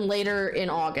happen later in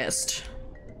August.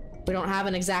 We don't have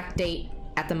an exact date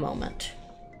at the moment,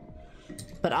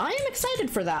 but I am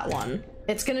excited for that one.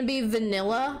 It's gonna be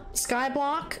vanilla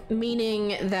Skyblock,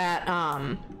 meaning that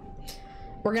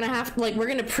we're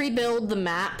gonna pre-build the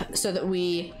map so that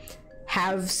we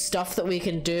have stuff that we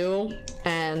can do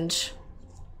and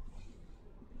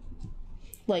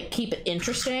like keep it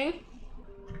interesting.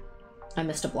 I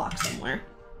missed a block somewhere.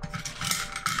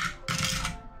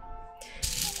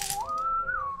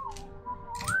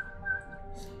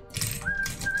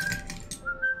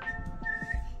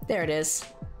 There it is.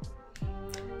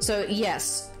 So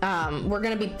yes, we're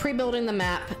gonna be pre-building the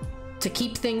map to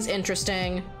keep things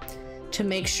interesting, to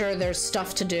make sure there's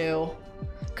stuff to do.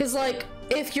 Because, like,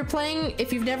 if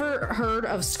you've never heard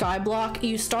of Skyblock,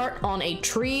 you start on a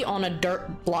tree on a dirt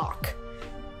block.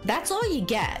 That's all you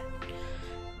get.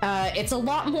 It's a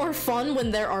lot more fun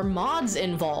when there are mods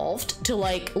involved to,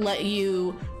 like, let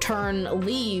you turn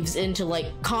leaves into,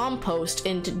 like, compost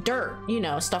into dirt, you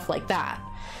know, stuff like that.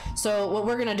 So what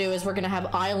we're gonna do is we're gonna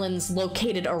have islands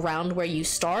located around where you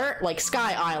start, like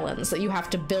sky islands that you have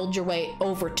to build your way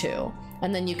over to.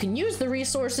 And then you can use the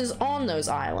resources on those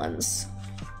islands.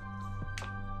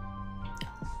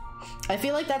 I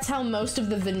feel like that's how most of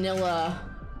the vanilla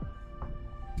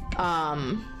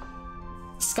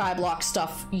Skyblock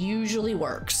stuff usually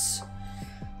works.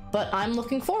 But I'm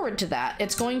looking forward to that.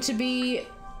 It's going to be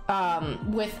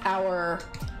with our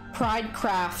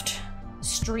Pridecraft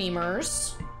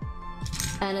streamers.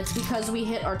 And it's because we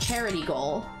hit our charity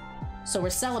goal. So we're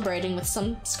celebrating with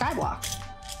some Skyblock.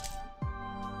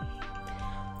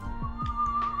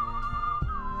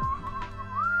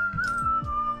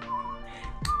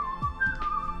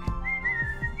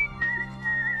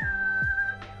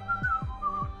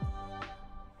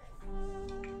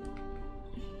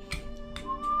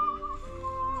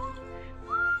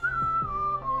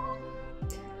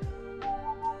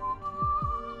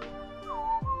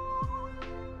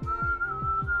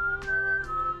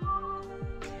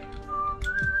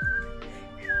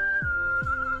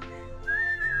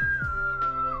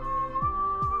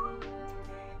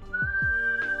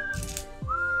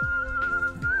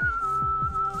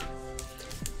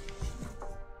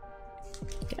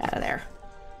 Out of there.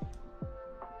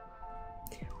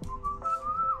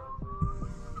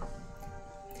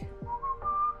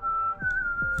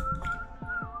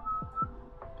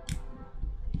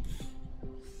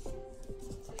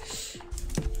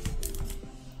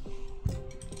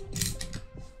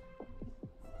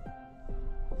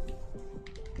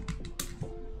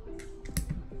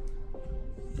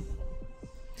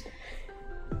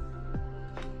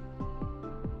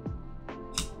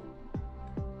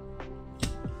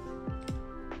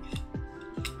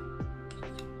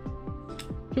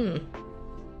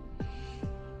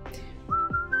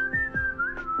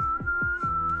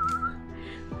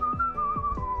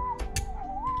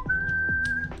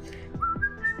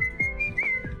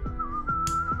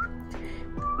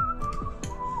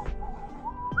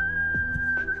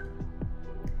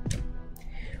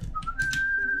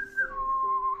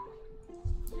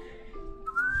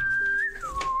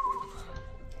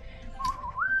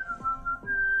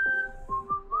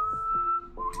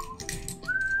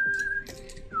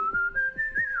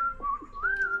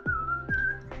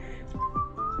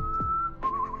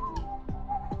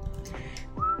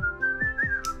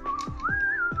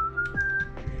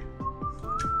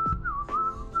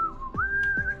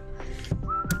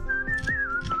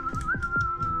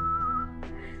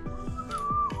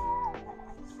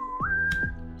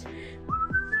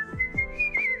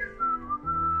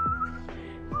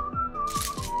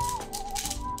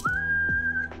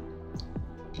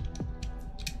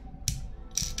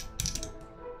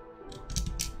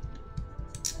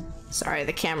 Sorry,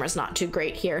 the camera's not too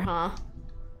great here, huh?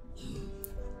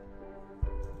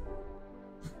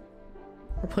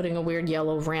 We're putting a weird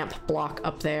yellow ramp block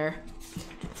up there.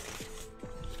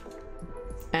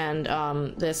 And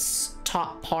this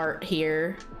top part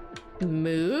here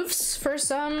moves for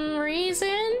some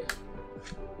reason.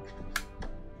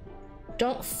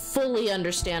 Don't fully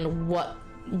understand what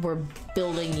we're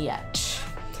building yet.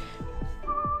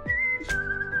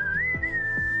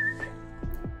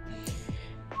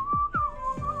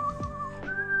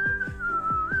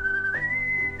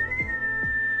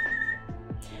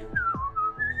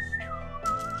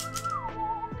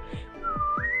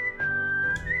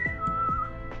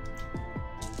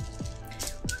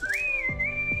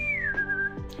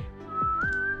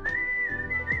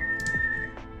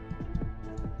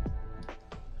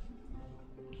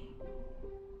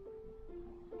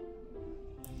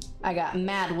 I got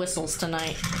mad whistles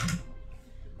tonight.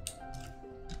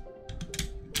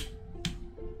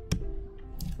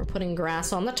 We're putting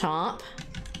grass on the top.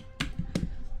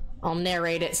 I'll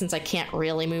narrate it since I can't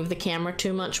really move the camera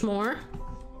too much more.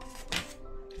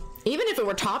 Even if it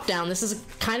were top down, this is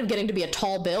kind of getting to be a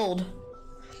tall build.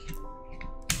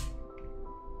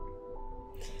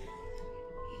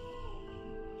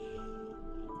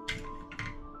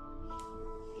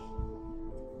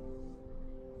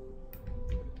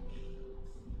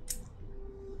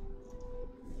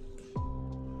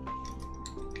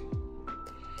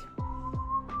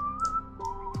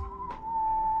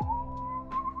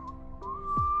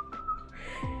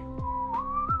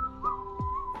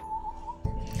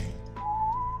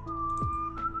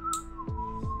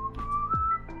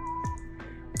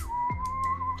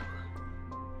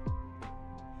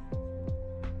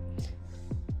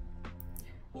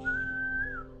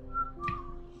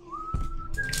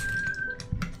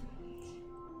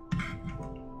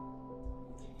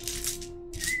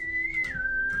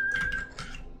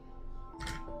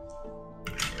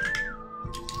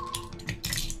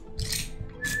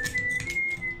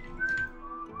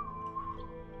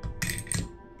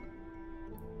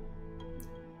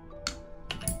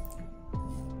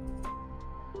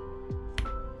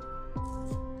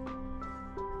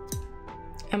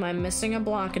 Am I missing a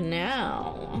block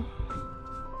now?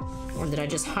 Or did I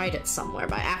just hide it somewhere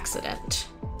by accident?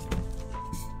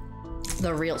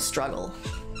 The real struggle.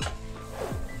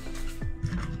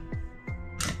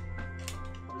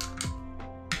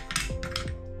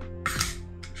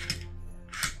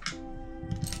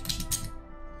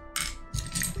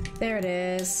 There it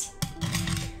is.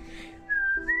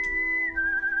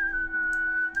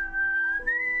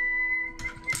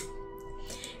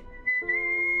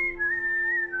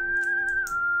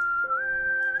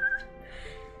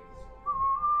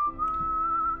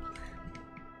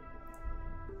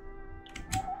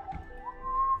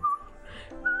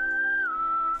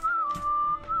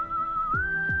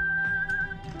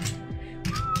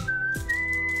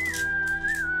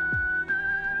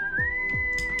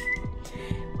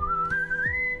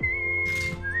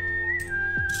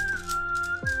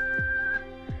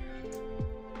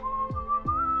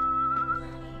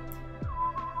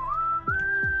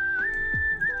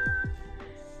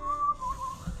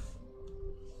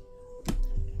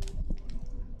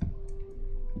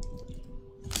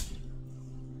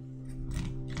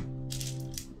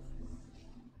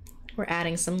 We're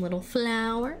adding some little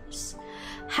flowers.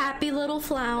 Happy little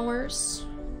flowers.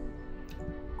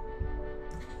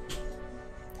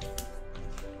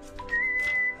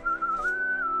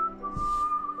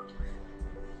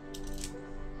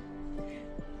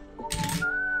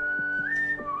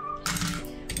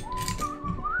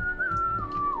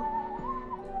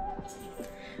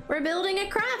 We're building a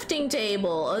crafting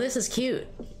table. Oh, this is cute.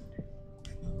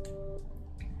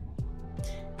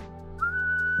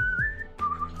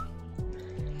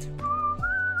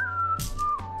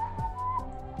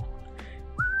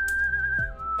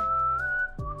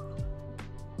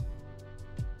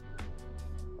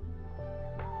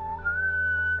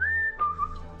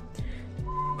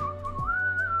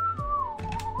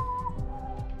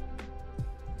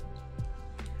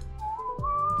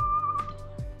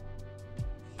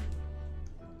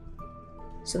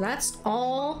 So that's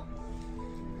all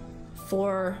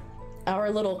for our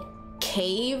little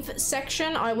cave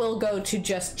section. I will go to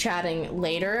just chatting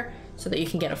later so that you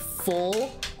can get a full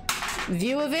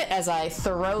view of it as I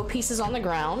throw pieces on the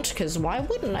ground, because why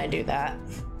wouldn't I do that?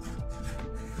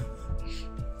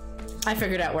 I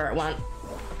figured out where it went.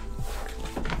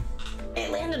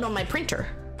 It landed on my printer,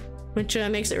 which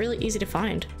makes it really easy to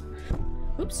find.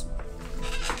 Oops.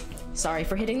 Sorry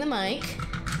for hitting the mic.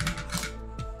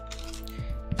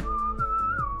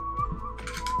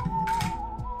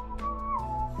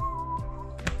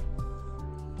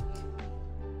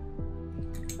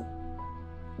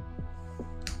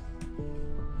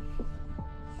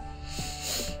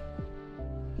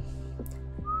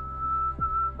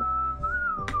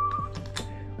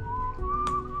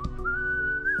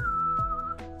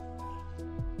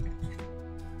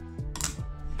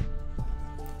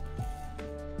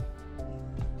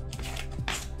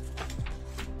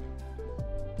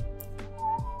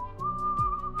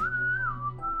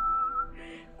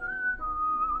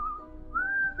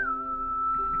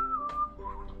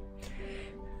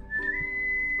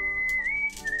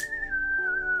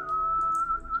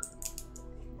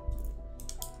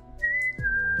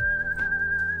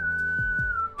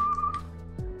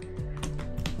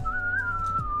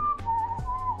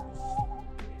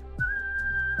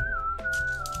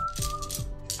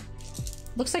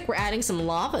 Looks like we're adding some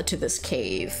lava to this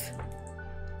cave.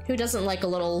 Who doesn't like a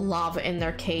little lava in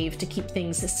their cave to keep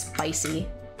things spicy?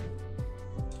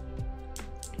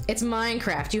 It's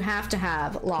Minecraft. You have to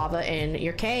have lava in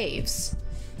your caves.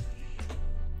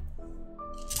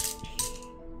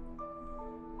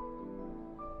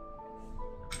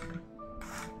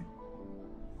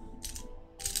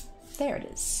 There it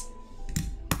is.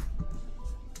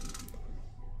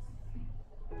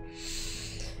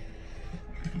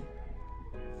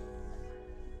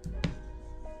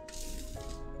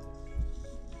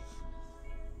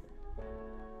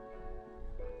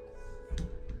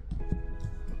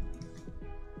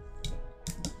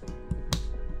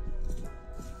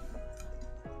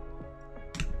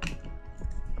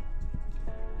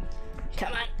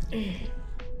 Come on.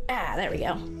 Ah, there we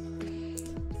go.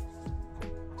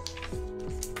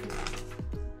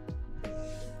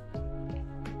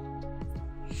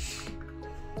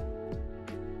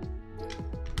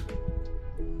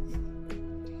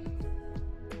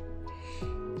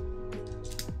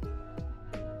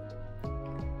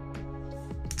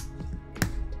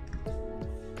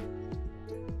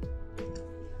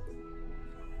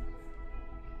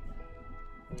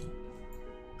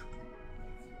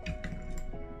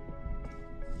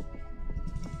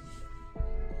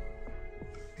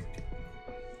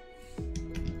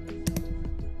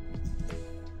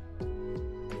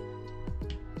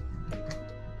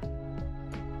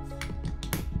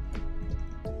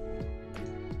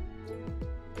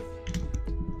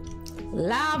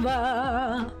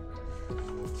 Lava.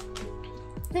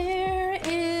 There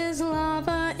is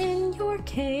lava in your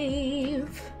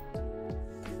cave.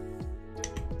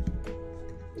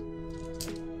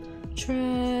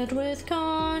 Tread with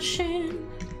caution.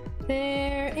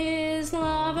 There is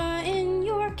lava in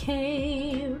your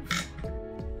cave.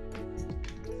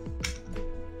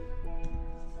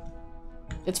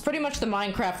 It's pretty much the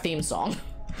Minecraft theme song.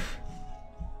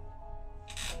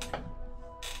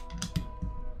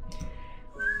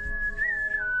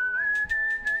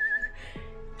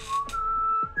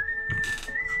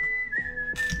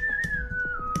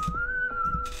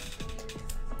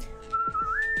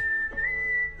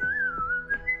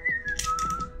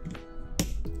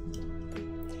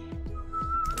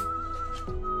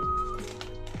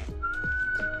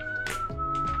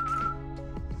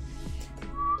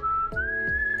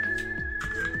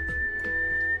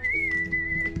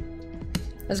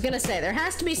 I was gonna say, there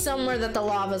has to be somewhere that the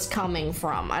lava's coming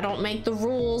from. I don't make the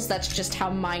rules, that's just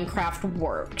how Minecraft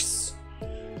works.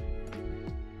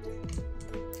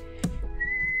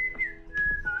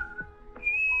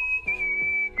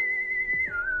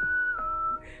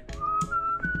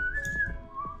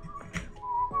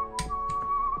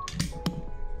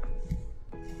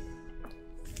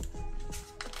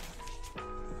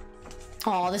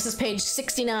 Oh, this is page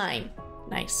 69.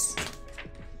 Nice.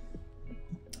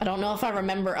 I don't know if I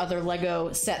remember other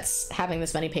Lego sets having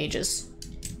this many pages.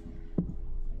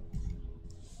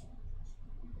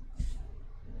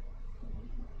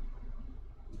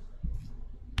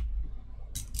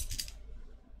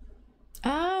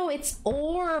 Oh, it's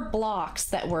ore blocks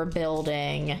that we're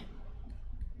building.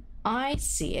 I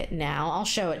see it now. I'll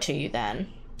show it to you then.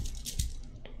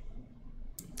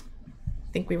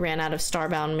 I think we ran out of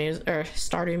Starbound music, or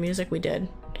Stardew music. We did.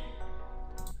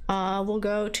 We'll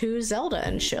go to Zelda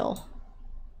and chill.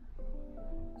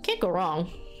 Can't go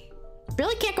wrong.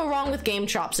 Really can't go wrong with game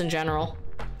chops in general.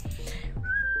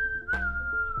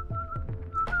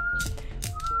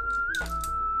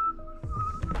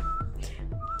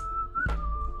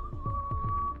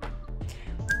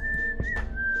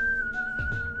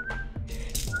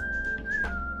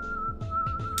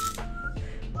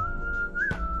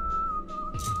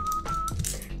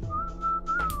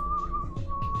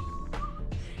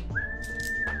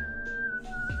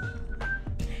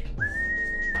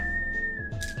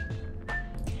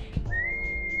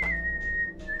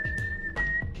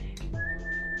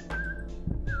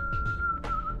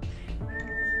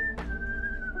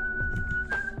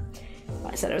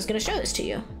 I said I was gonna show this to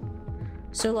you.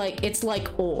 So like, it's like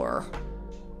ore.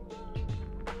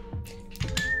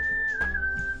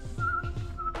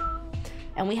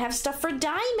 And we have stuff for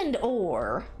diamond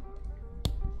ore.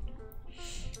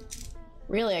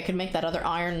 Really, I could make that other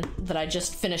iron that I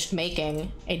just finished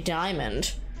making a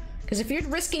diamond. Because if you're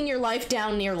risking your life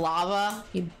down near lava,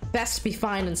 you'd best be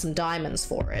finding some diamonds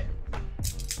for it.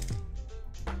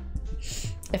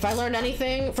 If I learned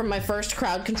anything from my first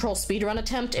crowd control speedrun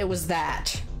attempt, it was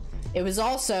that. It was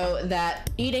also that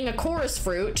eating a chorus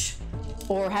fruit,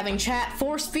 or having chat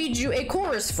force feed you a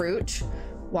chorus fruit,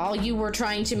 while you were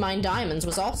trying to mine diamonds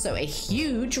was also a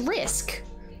huge risk.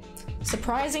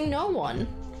 Surprising no one.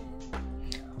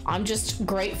 I'm just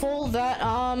grateful that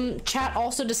chat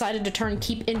also decided to turn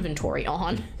keep inventory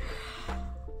on.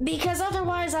 Because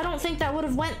otherwise I don't think that would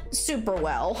have went super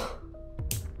well.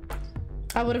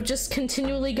 I would have just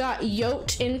continually got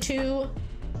yoked into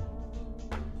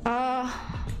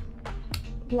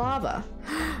lava.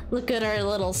 Look at our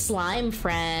little slime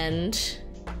friend.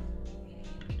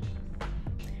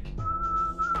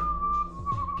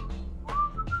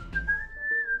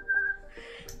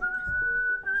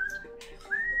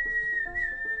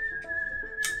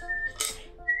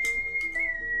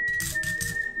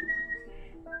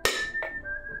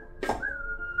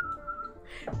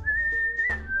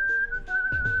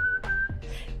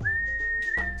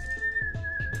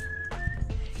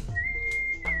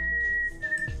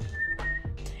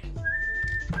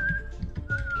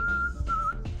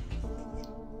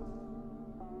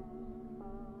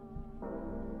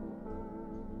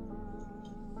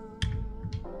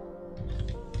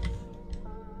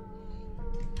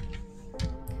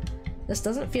 This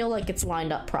doesn't feel like it's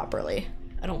lined up properly.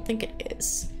 I don't think it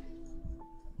is.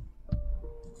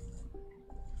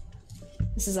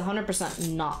 This is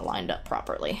 100% not lined up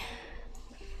properly.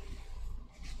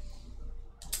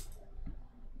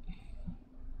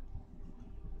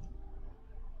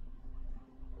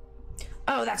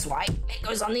 Oh, that's why it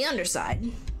goes on the underside.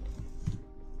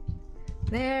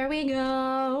 There we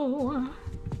go.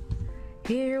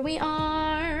 Here we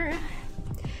are.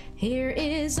 Here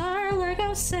is our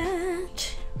Lego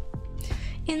set.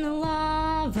 In the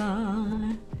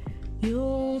lava,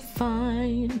 you'll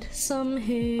find some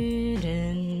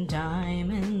hidden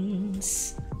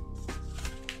diamonds.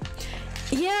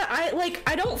 Yeah,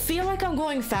 I don't feel like I'm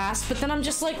going fast, but then I'm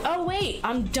just like, oh wait,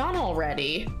 I'm done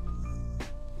already.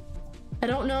 I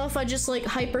don't know if I just like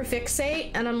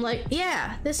hyperfixate and I'm like,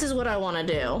 yeah, this is what I want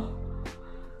to do.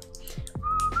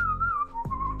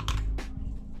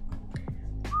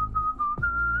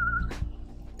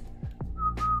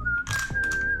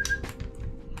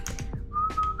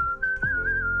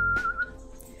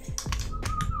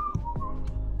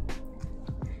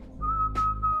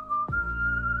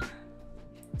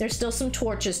 There's still some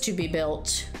torches to be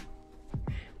built.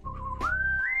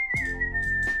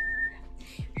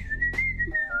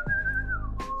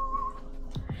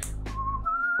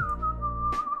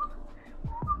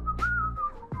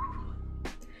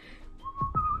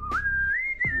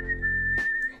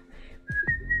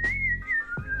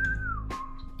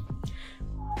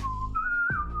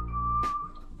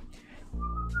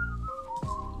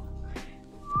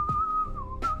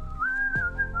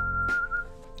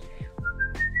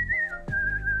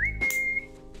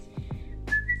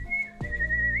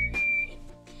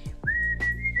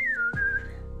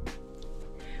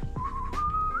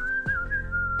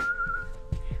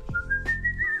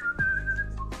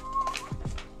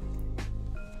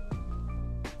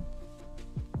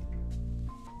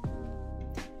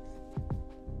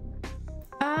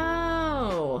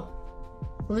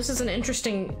 Well, this is an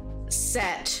interesting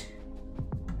set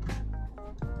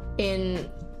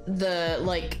in the,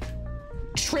 like,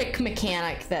 trick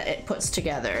mechanic that it puts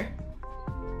together.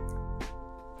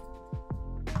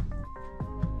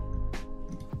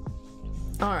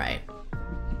 All right.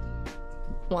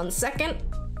 1 second.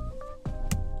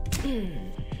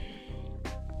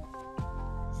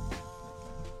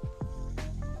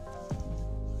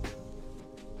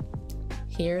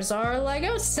 Here's our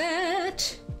Lego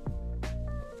set.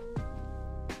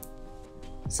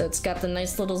 So it's got the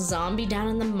nice little zombie down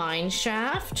in the mine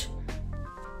shaft.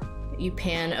 You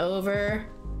pan over,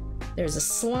 there's a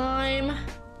slime,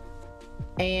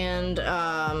 and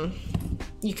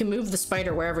you can move the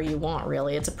spider wherever you want,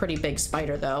 really. It's a pretty big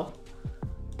spider, though.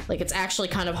 Like, it's actually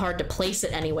kind of hard to place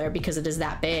it anywhere because it is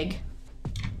that big.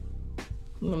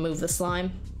 I'm gonna move the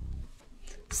slime.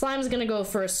 Slime's gonna go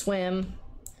for a swim.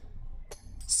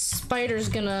 Spider's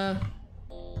gonna...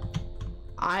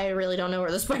 I really don't know where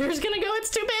the spider's gonna go.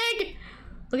 It's too big!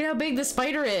 Look at how big the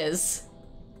spider is.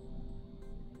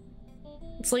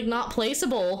 It's like not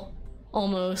placeable,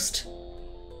 almost.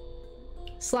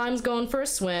 Slime's going for a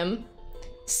swim.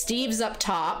 Steve's up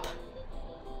top.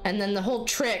 And then the whole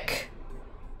trick.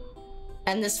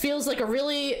 And this feels like a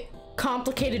really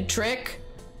complicated trick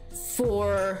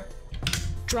for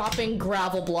dropping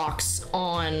gravel blocks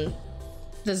on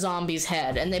the zombie's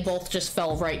head, and they both just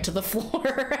fell right to the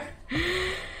floor.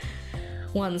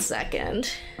 1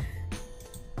 second.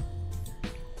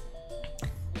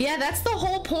 Yeah, that's the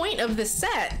whole point of the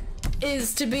set,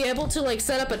 is to be able to, like,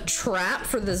 set up a trap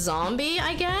for the zombie,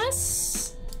 I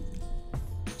guess?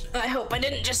 I hope I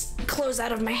didn't just close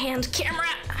out of my hand camera.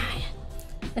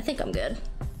 I think I'm good.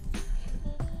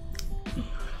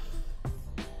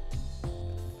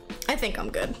 I think I'm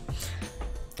good.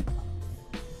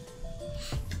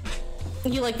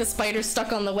 You like the spider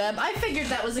stuck on the web? I figured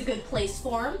that was a good place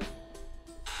for him.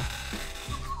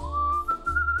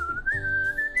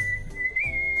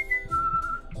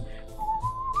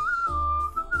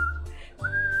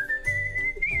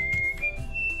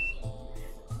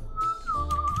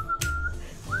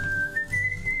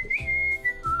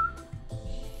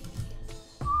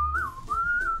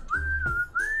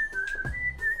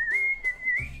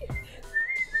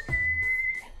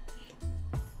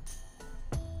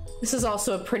 This is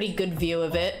also a pretty good view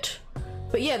of it.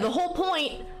 But yeah, the whole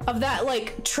point of that,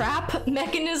 like, trap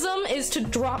mechanism is to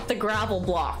drop the gravel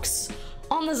blocks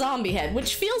on the zombie head,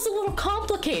 which feels a little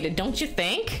complicated, don't you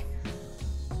think?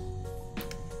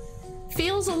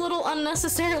 Feels a little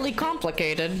unnecessarily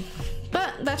complicated.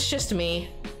 But that's just me.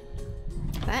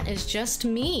 That is just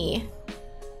me.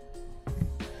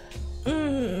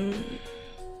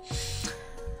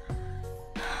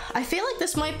 I feel like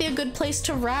this might be a good place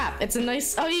to wrap. It's a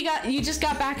nice... Oh, you just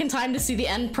got back in time to see the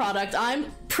end product. I'm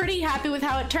pretty happy with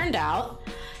how it turned out.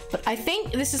 But I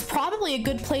think this is probably a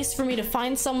good place for me to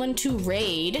find someone to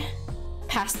raid,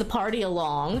 pass the party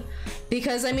along.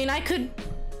 Because, I mean, I could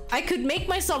make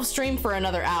myself stream for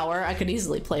another hour. I could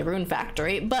easily play Rune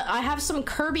Factory. But I have some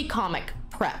Kirby comic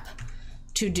prep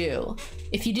to do.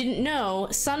 If you didn't know,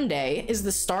 Sunday is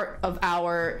the start of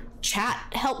our Chat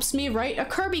Helps Me Write a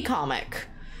Kirby Comic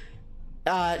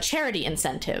charity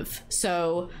incentive.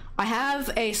 So I have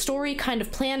a story kind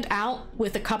of planned out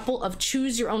with a couple of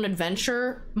choose your own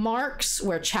adventure marks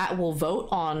where chat will vote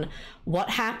on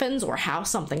what happens or how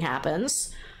something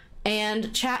happens.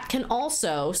 And chat can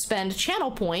also spend channel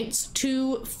points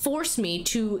to force me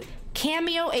to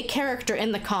cameo a character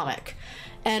in the comic.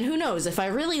 And who knows, if I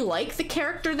really like the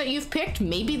character that you've picked,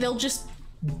 maybe they'll just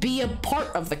be a part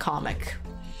of the comic.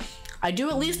 I do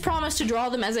at least promise to draw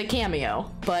them as a cameo,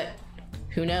 but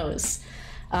who knows.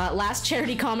 Last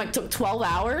charity comic took 12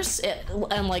 hours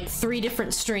and like 3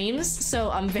 different streams,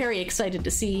 so I'm very excited to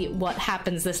see what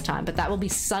happens this time, but that will be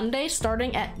Sunday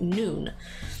starting at noon.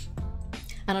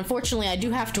 And unfortunately, I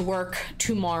do have to work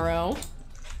tomorrow,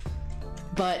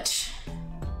 but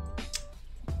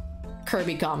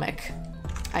Kirby comic.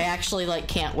 I actually like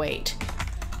can't wait.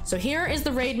 So here is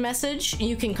the raid message.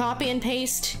 You can copy and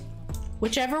paste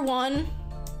whichever one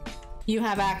you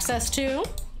have access to.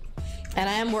 And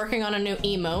I am working on a new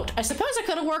emote. I suppose I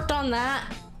could have worked on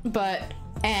that, but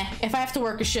if I have to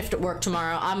work a shift at work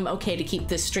tomorrow, I'm okay to keep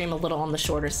this stream a little on the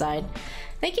shorter side.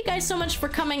 Thank you guys so much for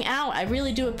coming out. I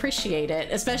really do appreciate it,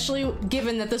 especially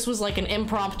given that this was like an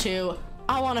impromptu,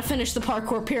 I want to finish the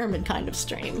Parkour Pyramid kind of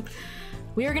stream.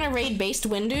 We are gonna raid based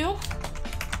Windu.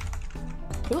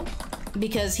 Oop,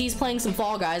 because he's playing some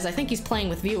Fall Guys. I think he's playing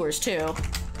with viewers too.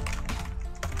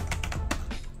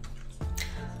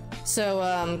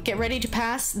 So get ready to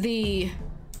pass the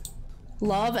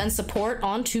love and support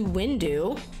onto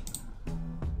Windu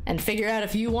and figure out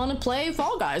if you want to play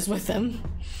Fall Guys with him.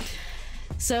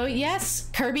 So yes,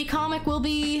 Kirby comic will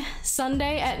be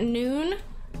Sunday at noon.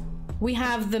 We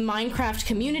have the Minecraft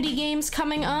community games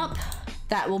coming up.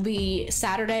 That will be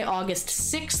Saturday, August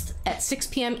 6th at 6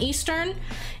 p.m. Eastern.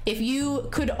 If you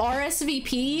could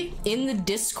RSVP in the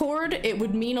Discord, it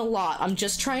would mean a lot. I'm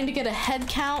just trying to get a head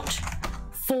count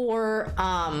for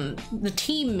the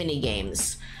team mini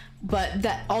games, but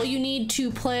that all you need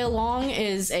to play along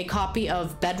is a copy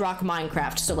of Bedrock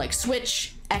Minecraft. So like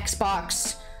Switch,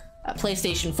 Xbox,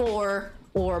 PlayStation 4,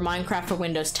 or Minecraft for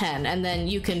Windows 10, and then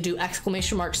you can do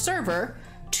 !server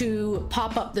to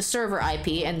pop up the server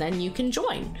IP, and then you can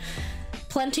join.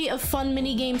 Plenty of fun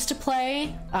mini games to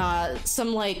play,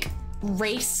 some like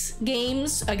race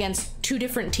games against 2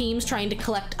 different teams trying to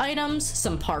collect items,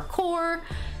 some parkour,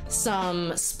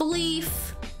 some spleef,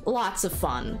 lots of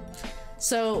fun.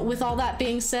 So with all that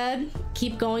being said,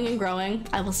 keep going and growing.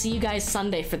 I will see you guys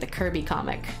Sunday for the Kirby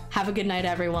comic. Have a good night,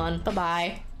 everyone.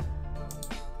 Bye-bye.